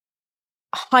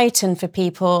heighten for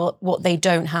people what they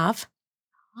don't have.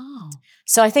 Oh.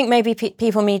 So I think maybe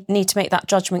people need to make that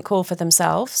judgment call for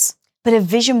themselves. But a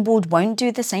vision board won't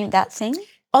do that thing?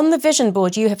 On the vision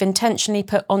board, you have intentionally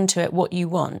put onto it what you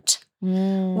want.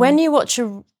 When you watch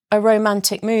a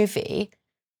romantic movie,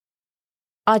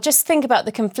 I just think about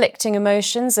the conflicting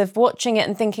emotions of watching it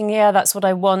and thinking, yeah, that's what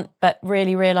I want, but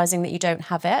really realizing that you don't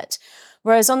have it.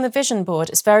 Whereas on the vision board,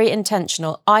 it's very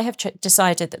intentional. I have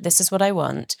decided that this is what I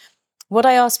want. What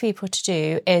I ask people to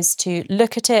do is to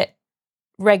look at it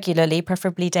regularly,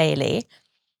 preferably daily,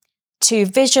 to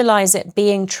visualize it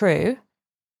being true,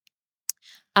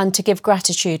 and to give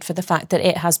gratitude for the fact that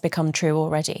it has become true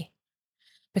already.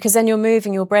 Because then you're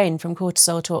moving your brain from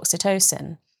cortisol to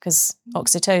oxytocin, because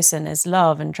oxytocin is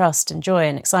love and trust and joy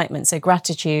and excitement. So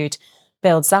gratitude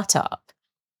builds that up.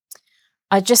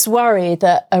 I just worry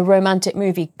that a romantic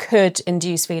movie could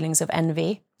induce feelings of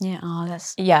envy.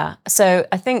 Yeah. So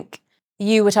I think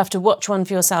you would have to watch one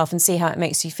for yourself and see how it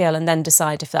makes you feel and then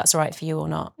decide if that's right for you or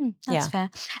not. That's fair.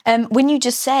 When you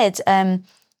just said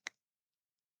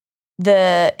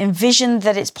the envision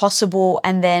that it's possible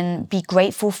and then be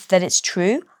grateful that it's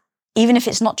true, even if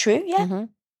it's not true,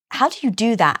 how do you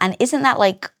do that? And isn't that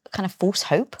like kind of false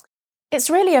hope? It's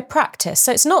really a practice.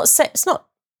 So it's not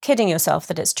kidding yourself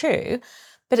that it's true,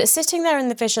 but it's sitting there in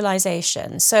the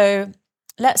visualization. So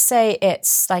let's say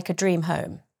it's like a dream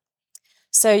home.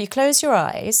 So you close your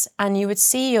eyes and you would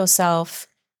see yourself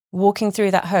walking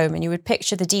through that home and you would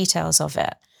picture the details of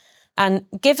it. And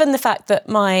given the fact that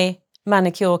my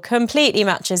manicure completely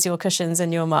matches your cushions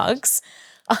and your mugs,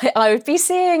 I would be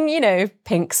seeing,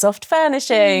 pink soft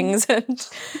furnishings and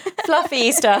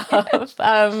fluffy stuff.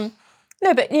 No,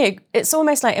 but it's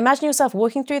almost like imagine yourself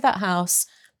walking through that house,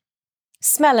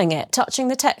 smelling it, touching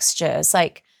the textures,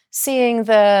 like seeing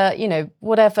the,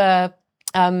 whatever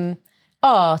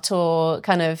art or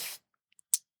kind of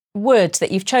wood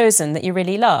that you've chosen that you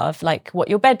really love, like what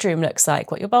your bedroom looks like,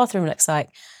 what your bathroom looks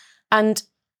like. And,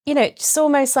 it's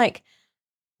almost like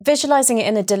visualizing it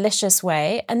in a delicious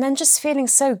way and then just feeling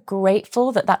so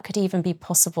grateful that could even be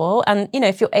possible. And,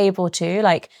 if you're able to,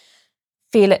 like,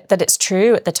 feel it, that it's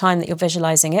true at the time that you're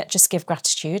visualizing it, just give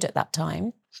gratitude at that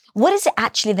time. What is it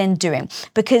actually then doing?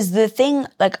 Because the thing,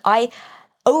 like, I,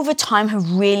 over time,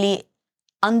 have really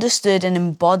understood and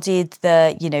embodied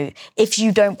the, if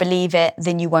you don't believe it,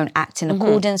 then you won't act in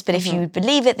accordance. But if you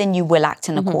believe it, then you will act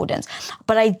in accordance.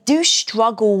 But I do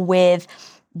struggle with,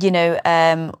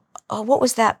 what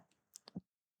was that?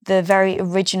 The very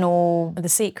original... The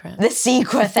Secret. The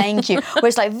Secret, thank you. Where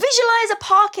it's like, visualize a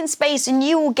parking space and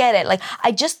you will get it. Like,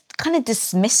 I just kind of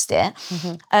dismissed it.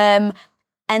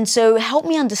 And so help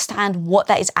me understand what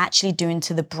that is actually doing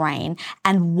to the brain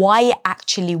and why it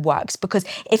actually works. Because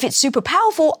if it's super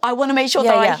powerful, I want to make sure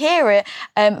that I hear it.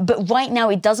 But right now,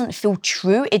 it doesn't feel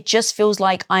true. It just feels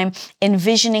like I'm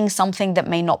envisioning something that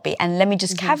may not be. And let me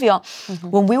just caveat,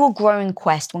 when we were growing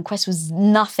Quest, when Quest was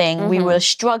nothing, we were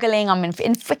struggling. I'm in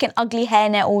freaking ugly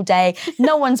hairnet all day.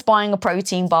 No one's buying a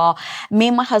protein bar. Me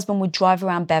and my husband would drive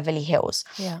around Beverly Hills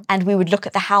and we would look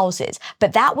at the houses.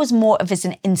 But that was more of as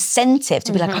an incentive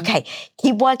to be like, okay,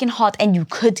 keep working hard and you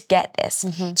could get this.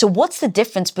 So what's the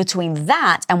difference between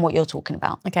that and what you're talking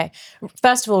about? Okay.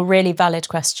 First of all, really valid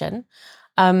question.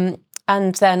 And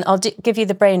then I'll give you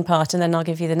the brain part and then I'll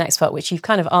give you the next part, which you've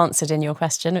kind of answered in your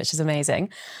question, which is amazing.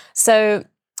 So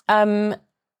you're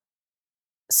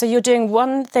doing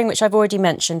one thing which I've already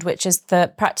mentioned, which is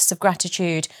the practice of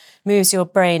gratitude moves your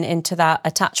brain into that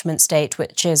attachment state,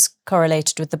 which is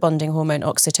correlated with the bonding hormone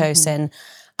oxytocin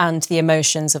and the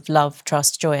emotions of love,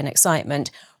 trust, joy, and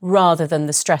excitement, rather than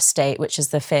the stress state, which is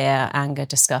the fear, anger,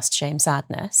 disgust, shame,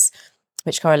 sadness,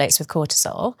 which correlates with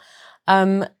cortisol.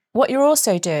 What you're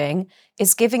also doing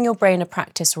is giving your brain a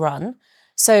practice run.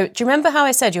 So do you remember how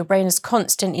I said your brain is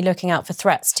constantly looking out for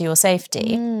threats to your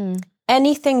safety?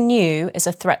 anything new is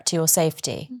a threat to your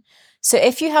safety. So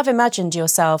if you have imagined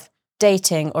yourself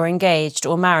dating or engaged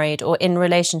or married or in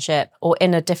relationship or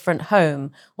in a different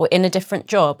home or in a different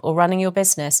job or running your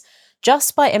business,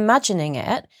 just by imagining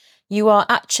it, you are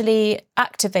actually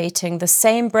activating the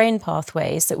same brain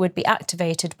pathways that would be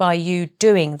activated by you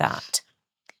doing that.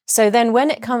 So then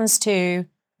when it comes to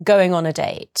going on a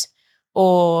date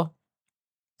or,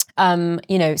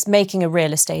 making a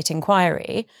real estate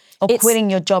inquiry. Or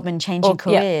quitting your job and changing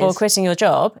careers. Or quitting your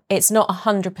job, it's not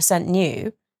 100%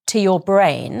 new to your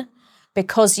brain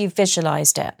because you've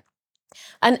visualized it.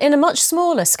 And in a much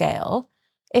smaller scale,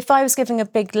 if I was giving a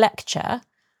big lecture,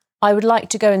 I would like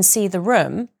to go and see the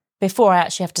room before I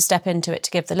actually have to step into it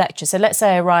to give the lecture. So let's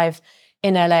say I arrive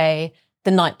in LA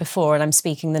the night before and I'm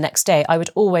speaking the next day, I would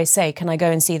always say, can I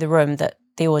go and see the room that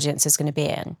the audience is going to be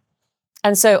in?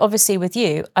 And so obviously with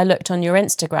you, I looked on your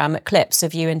Instagram at clips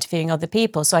of you interviewing other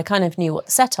people. So I kind of knew what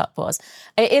the setup was.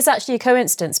 It is actually a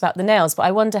coincidence about the nails, but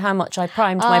I wonder how much I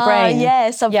primed my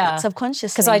brain.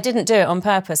 Subconsciously. Because I didn't do it on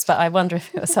purpose, but I wonder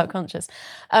if it was subconscious.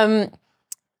 And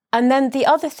then the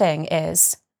other thing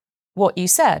is what you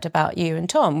said about you and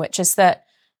Tom, which is that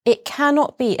it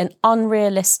cannot be an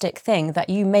unrealistic thing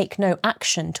that you make no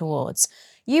action towards.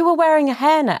 You were wearing a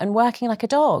hairnet and working like a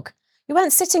dog. You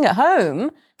weren't sitting at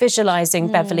home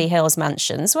visualizing Beverly Hills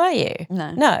mansions, were you?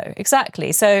 No,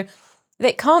 exactly. So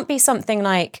it can't be something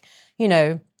like,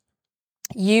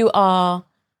 you are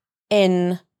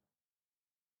in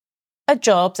a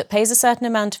job that pays a certain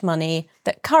amount of money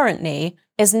that currently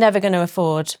is never going to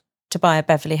afford to buy a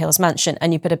Beverly Hills mansion,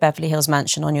 and you put a Beverly Hills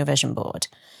mansion on your vision board.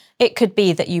 It could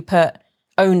be that you put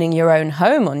owning your own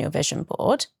home on your vision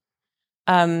board.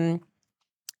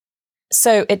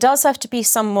 So it does have to be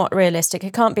somewhat realistic.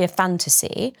 It can't be a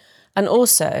fantasy. And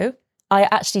also, I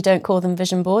actually don't call them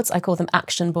vision boards. I call them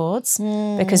action boards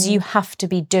because you have to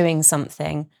be doing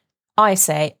something, I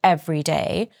say, every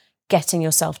day, getting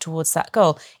yourself towards that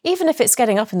goal. Even if it's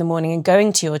getting up in the morning and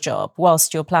going to your job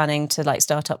whilst you're planning to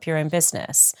start up your own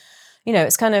business.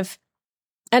 It's kind of,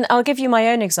 and I'll give you my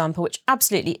own example, which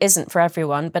absolutely isn't for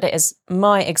everyone, but it is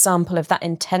my example of that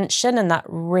intention and that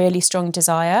really strong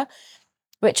desire,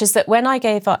 which is that when I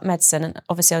gave up medicine, and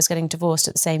obviously I was getting divorced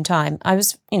at the same time, I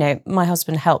was, my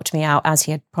husband helped me out as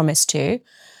he had promised to,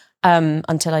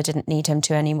 until I didn't need him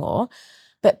to anymore.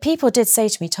 But people did say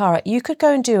to me, Tara, you could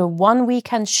go and do a 1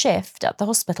 weekend shift at the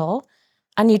hospital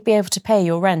and you'd be able to pay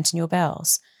your rent and your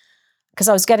bills. Because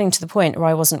I was getting to the point where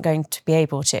I wasn't going to be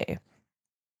able to.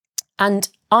 And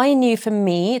I knew for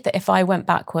me that if I went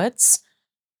backwards,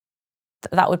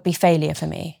 that would be failure for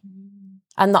me.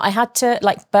 And that I had to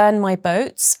burn my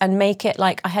boats and make it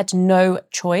I had no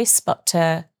choice but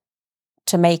to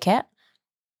make it.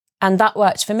 And that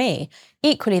worked for me.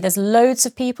 Equally, there's loads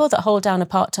of people that hold down a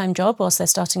part-time job whilst they're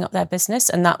starting up their business,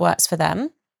 and that works for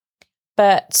them.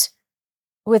 But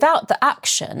without the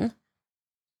action,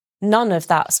 none of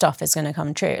that stuff is going to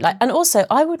come true. And also,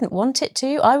 I wouldn't want it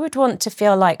to. I would want to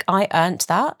feel like I earned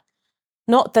that.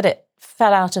 Not that it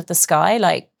fell out of the sky,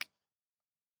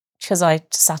 because I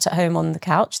sat at home on the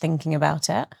couch thinking about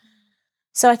it.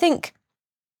 So I think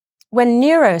when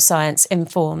neuroscience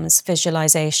informs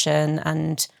visualization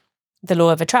and the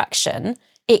law of attraction,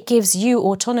 it gives you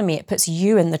autonomy. It puts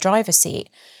you in the driver's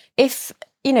seat. If,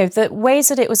 the ways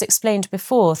that it was explained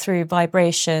before through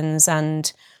vibrations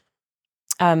and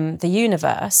the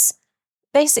universe,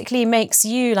 basically makes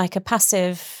you a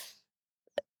passive,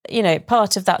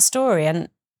 part of that story. And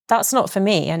that's not for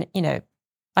me. And,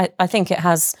 I think it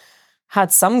has had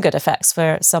some good effects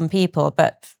for some people,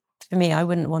 but for me, I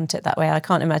wouldn't want it that way. I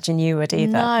can't imagine you would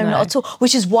either. No, not at all.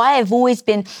 Which is why I've always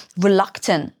been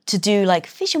reluctant to do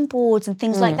vision boards and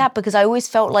things like that, because I always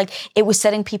felt like it was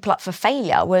setting people up for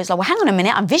failure. Whereas well, hang on a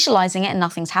minute, I'm visualizing it and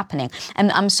nothing's happening.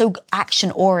 And I'm so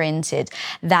action oriented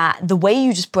that the way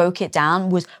you just broke it down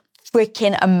was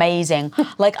freaking amazing.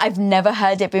 I've never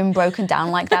heard it being broken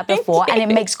down like that before. And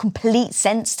it makes complete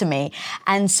sense to me.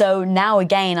 And so now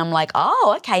again, I'm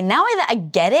oh, okay, now I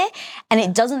get it. And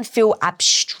it doesn't feel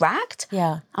abstract.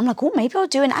 Yeah. I'm maybe I'll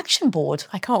do an action board.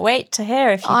 I can't wait to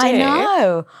hear if you do. I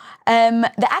know.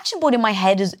 The action board in my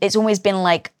head it's always been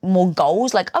more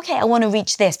goals. Okay, I want to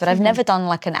reach this, but I've never done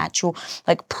an actual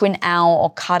print out or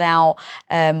cut out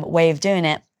way of doing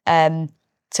it.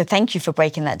 So thank you for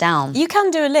breaking that down. You can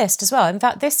do a list as well. In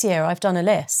fact, this year I've done a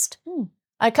list.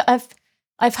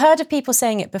 I've heard of people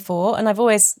saying it before, and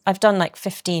I've done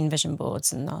 15 vision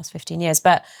boards in the last 15 years.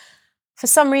 But for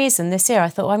some reason this year I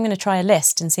thought, I'm going to try a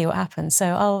list and see what happens. So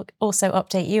I'll also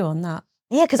update you on that.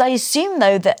 Yeah, because I assume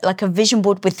though that a vision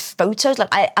board with photos,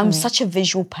 I'm such a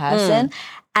visual person,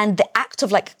 and the act act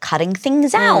of like cutting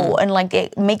things out, and like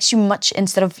it makes you much,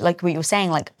 instead of like what you were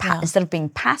saying, like instead of being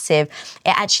passive,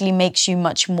 it actually makes you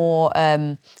much more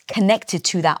connected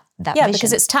to that vision.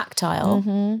 Because it's tactile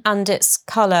and it's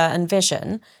colour and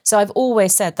vision. So I've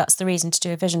always said that's the reason to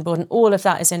do a vision board, and all of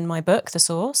that is in my book, The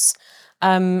Source.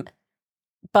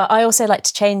 But I also like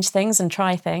to change things and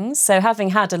try things. So having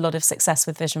had a lot of success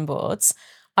with vision boards,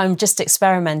 I'm just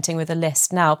experimenting with a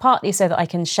list now, partly so that I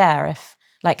can share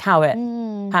how it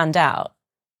panned out.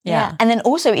 Yeah. And then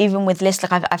also even with lists,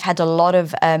 like I've had a lot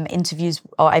of interviews,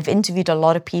 or I've interviewed a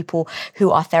lot of people who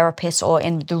are therapists or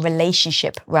in the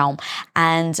relationship realm.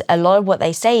 And a lot of what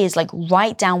they say is like,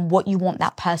 write down what you want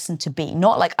that person to be.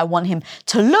 Not like I want him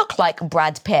to look like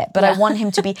Brad Pitt, but I want him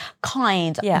to be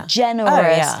kind,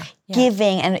 generous,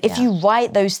 giving. And if you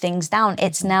write those things down,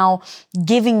 it's now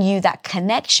giving you that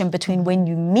connection between when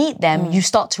you meet them, you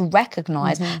start to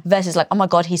recognize versus like, oh my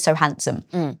God, he's so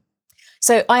handsome.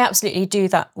 So I absolutely do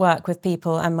that work with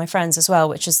people and my friends as well,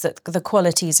 which is the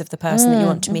qualities of the person that you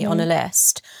want to meet on a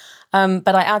list.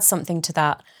 But I add something to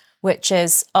that, which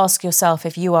is ask yourself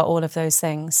if you are all of those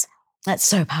things. That's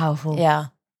so powerful. Yeah.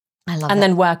 I love it. And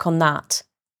then work on that,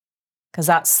 because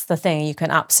that's the thing you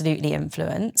can absolutely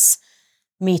influence.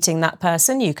 Meeting that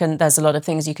person, there's a lot of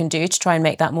things you can do to try and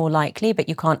make that more likely, but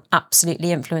you can't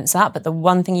absolutely influence that. But the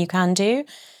one thing you can do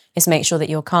is make sure that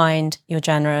you're kind, you're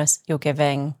generous, you're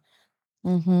giving.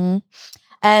 We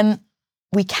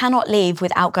cannot leave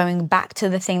without going back to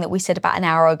the thing that we said about an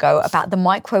hour ago about the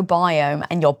microbiome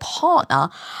and your partner.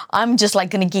 I'm just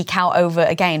like going to geek out over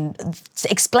again.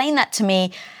 Explain that to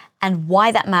me and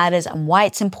why that matters and why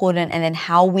it's important, and then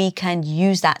how we can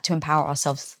use that to empower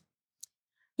ourselves.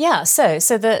 Yeah, so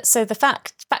the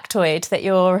factoid that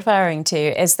you're referring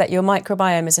to is that your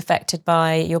microbiome is affected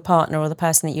by your partner or the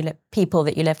person that people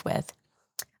that you live with.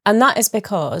 And that is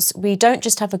because we don't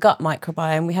just have a gut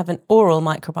microbiome, we have an oral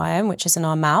microbiome, which is in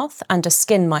our mouth, and a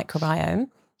skin microbiome,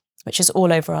 which is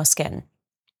all over our skin.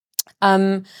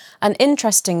 And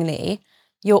interestingly,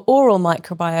 your oral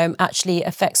microbiome actually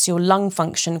affects your lung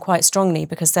function quite strongly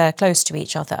because they're close to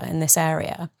each other in this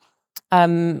area.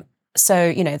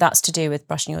 So, that's to do with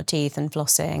brushing your teeth and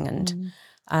flossing,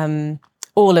 and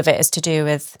all of it is to do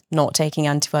with not taking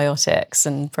antibiotics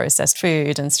and processed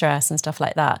food and stress and stuff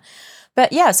like that.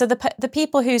 But yeah, so the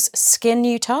people whose skin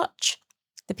you touch,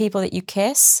 the people that you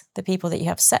kiss, the people that you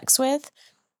have sex with,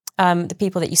 the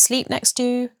people that you sleep next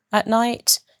to at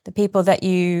night, the people that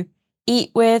you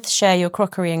eat with, share your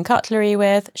crockery and cutlery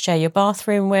with, share your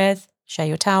bathroom with, share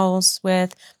your towels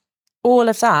with, all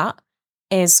of that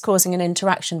is causing an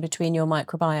interaction between your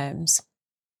microbiomes.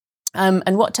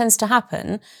 And what tends to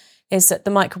happen is that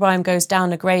the microbiome goes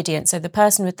down a gradient. So the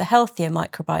person with the healthier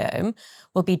microbiome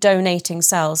will be donating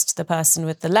cells to the person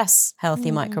with the less healthy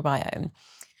microbiome.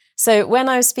 So when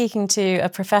I was speaking to a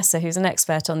professor who's an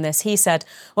expert on this, he said,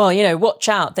 well, watch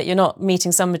out that you're not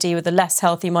meeting somebody with a less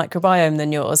healthy microbiome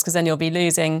than yours, because then you'll be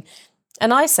losing.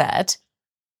 And I said,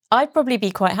 I'd probably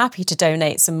be quite happy to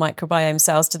donate some microbiome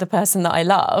cells to the person that I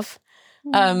love.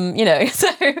 So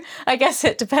I guess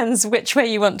it depends which way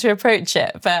you want to approach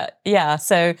it. But yeah,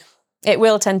 so it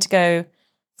will tend to go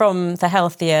from the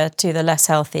healthier to the less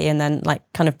healthy, and then like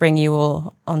kind of bring you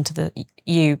all onto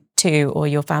you too, or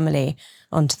your family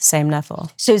onto the same level.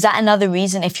 So is that another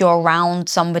reason, if you're around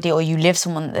somebody or you live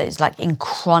someone that is like in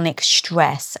chronic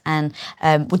stress, and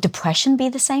would depression be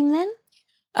the same then?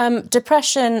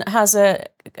 Depression has a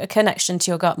connection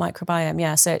to your gut microbiome,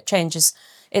 yeah. So it changes,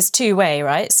 it's two-way,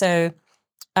 right? So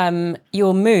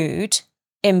your mood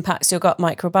impacts your gut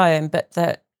microbiome, but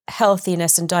the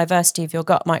healthiness and diversity of your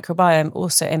gut microbiome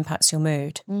also impacts your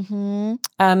mood.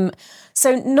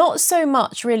 So not so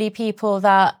much really people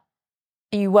that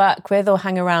you work with or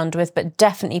hang around with, but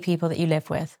definitely people that you live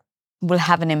with will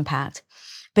have an impact.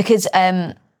 Because,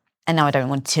 and now I don't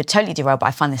want to totally derail, but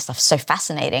I find this stuff so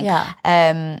fascinating.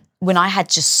 Yeah. When I had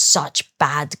just such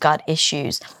bad gut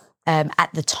issues, at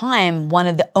the time, one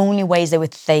of the only ways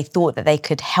they thought that they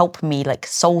could help me, like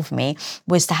solve me,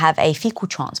 was to have a fecal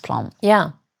transplant.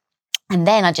 Yeah. And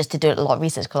then I just did a lot of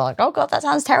research because I was like, oh God, that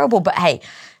sounds terrible. But hey,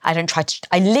 I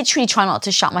literally try not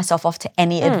to shut myself off to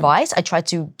any advice. I try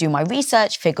to do my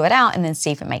research, figure it out, and then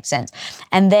see if it makes sense.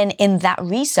 And then in that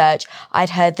research,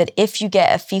 I'd heard that if you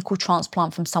get a fecal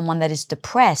transplant from someone that is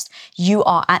depressed, you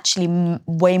are actually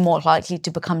way more likely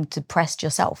to become depressed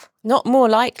yourself. Not more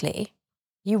likely.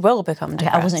 You will become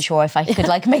depressed. I wasn't sure if I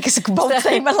could make a bold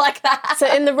statement like that.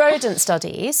 So in the rodent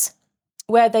studies,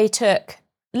 where they took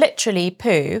literally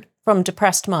poo from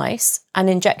depressed mice and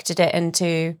injected it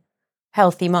into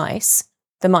healthy mice,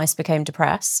 the mice became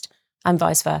depressed, and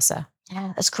vice versa.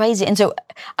 Yeah, that's crazy. And so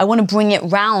I want to bring it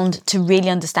round to really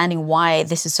understanding why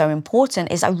this is so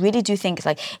important is I really do think it's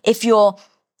like if you're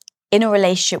in a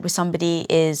relationship with somebody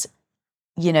is,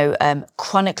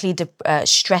 chronically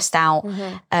stressed out,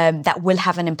 that will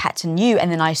have an impact on you.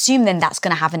 And then I assume then that's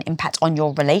going to have an impact on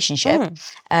your relationship.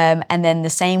 And then the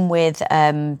same with,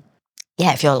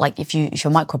 if your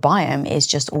microbiome is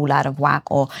just all out of whack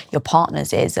or your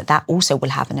partner's is, that also will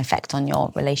have an effect on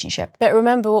your relationship. But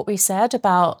remember what we said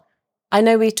about, I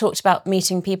know we talked about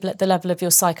meeting people at the level of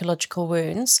your psychological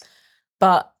wounds,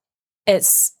 but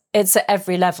it's at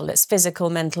every level. It's physical,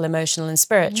 mental, emotional, and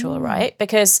spiritual, right?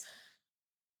 Because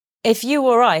if you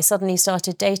or I suddenly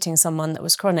started dating someone that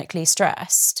was chronically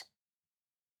stressed,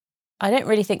 I don't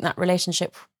really think that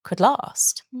relationship could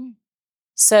last.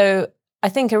 So I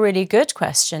think a really good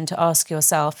question to ask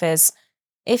yourself is,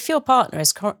 if your partner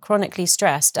is chronically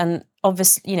stressed, and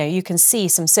obviously, you can see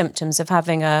some symptoms of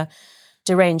having a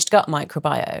deranged gut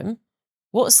microbiome,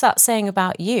 what's that saying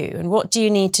about you? And what do you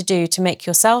need to do to make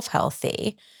yourself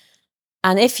healthy?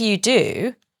 And if you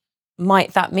do,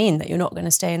 might that mean that you're not going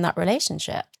to stay in that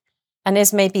relationship? And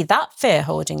is maybe that fear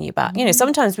holding you back?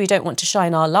 Sometimes we don't want to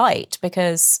shine our light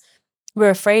because we're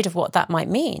afraid of what that might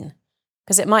mean.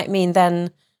 Because it might mean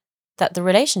then that the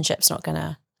relationship's not going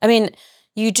to... I mean,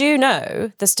 you do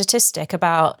know the statistic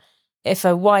about if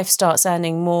a wife starts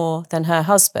earning more than her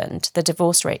husband, the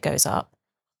divorce rate goes up.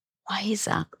 Why is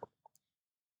that?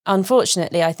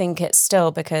 Unfortunately, I think it's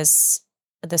still because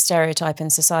the stereotype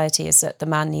in society is that the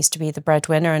man needs to be the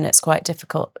breadwinner, and it's quite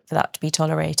difficult for that to be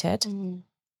tolerated.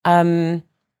 So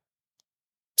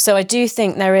I do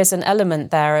think there is an element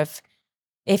there of,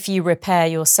 if you repair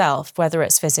yourself, whether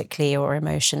it's physically or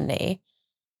emotionally,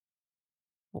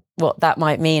 what that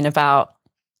might mean about,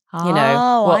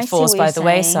 what falls by the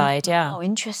wayside. Yeah. Oh,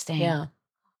 interesting. Yeah.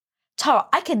 Tara,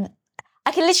 I can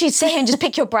literally sit here and just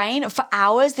pick your brain for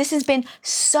hours. This has been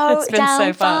so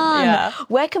fun. Yeah.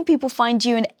 Where can people find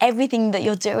you and everything that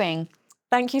you're doing?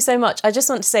 Thank you so much. I just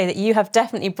want to say that you have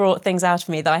definitely brought things out of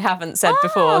me that I haven't said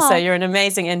before, so you're an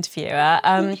amazing interviewer.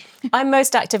 I'm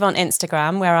most active on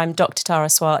Instagram, where I'm Dr. Tara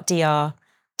Swart, DrTaraswart.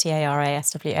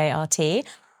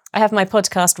 I have my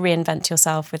podcast, Reinvent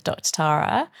Yourself with Dr.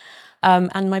 Tara,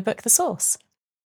 and my book, The Source.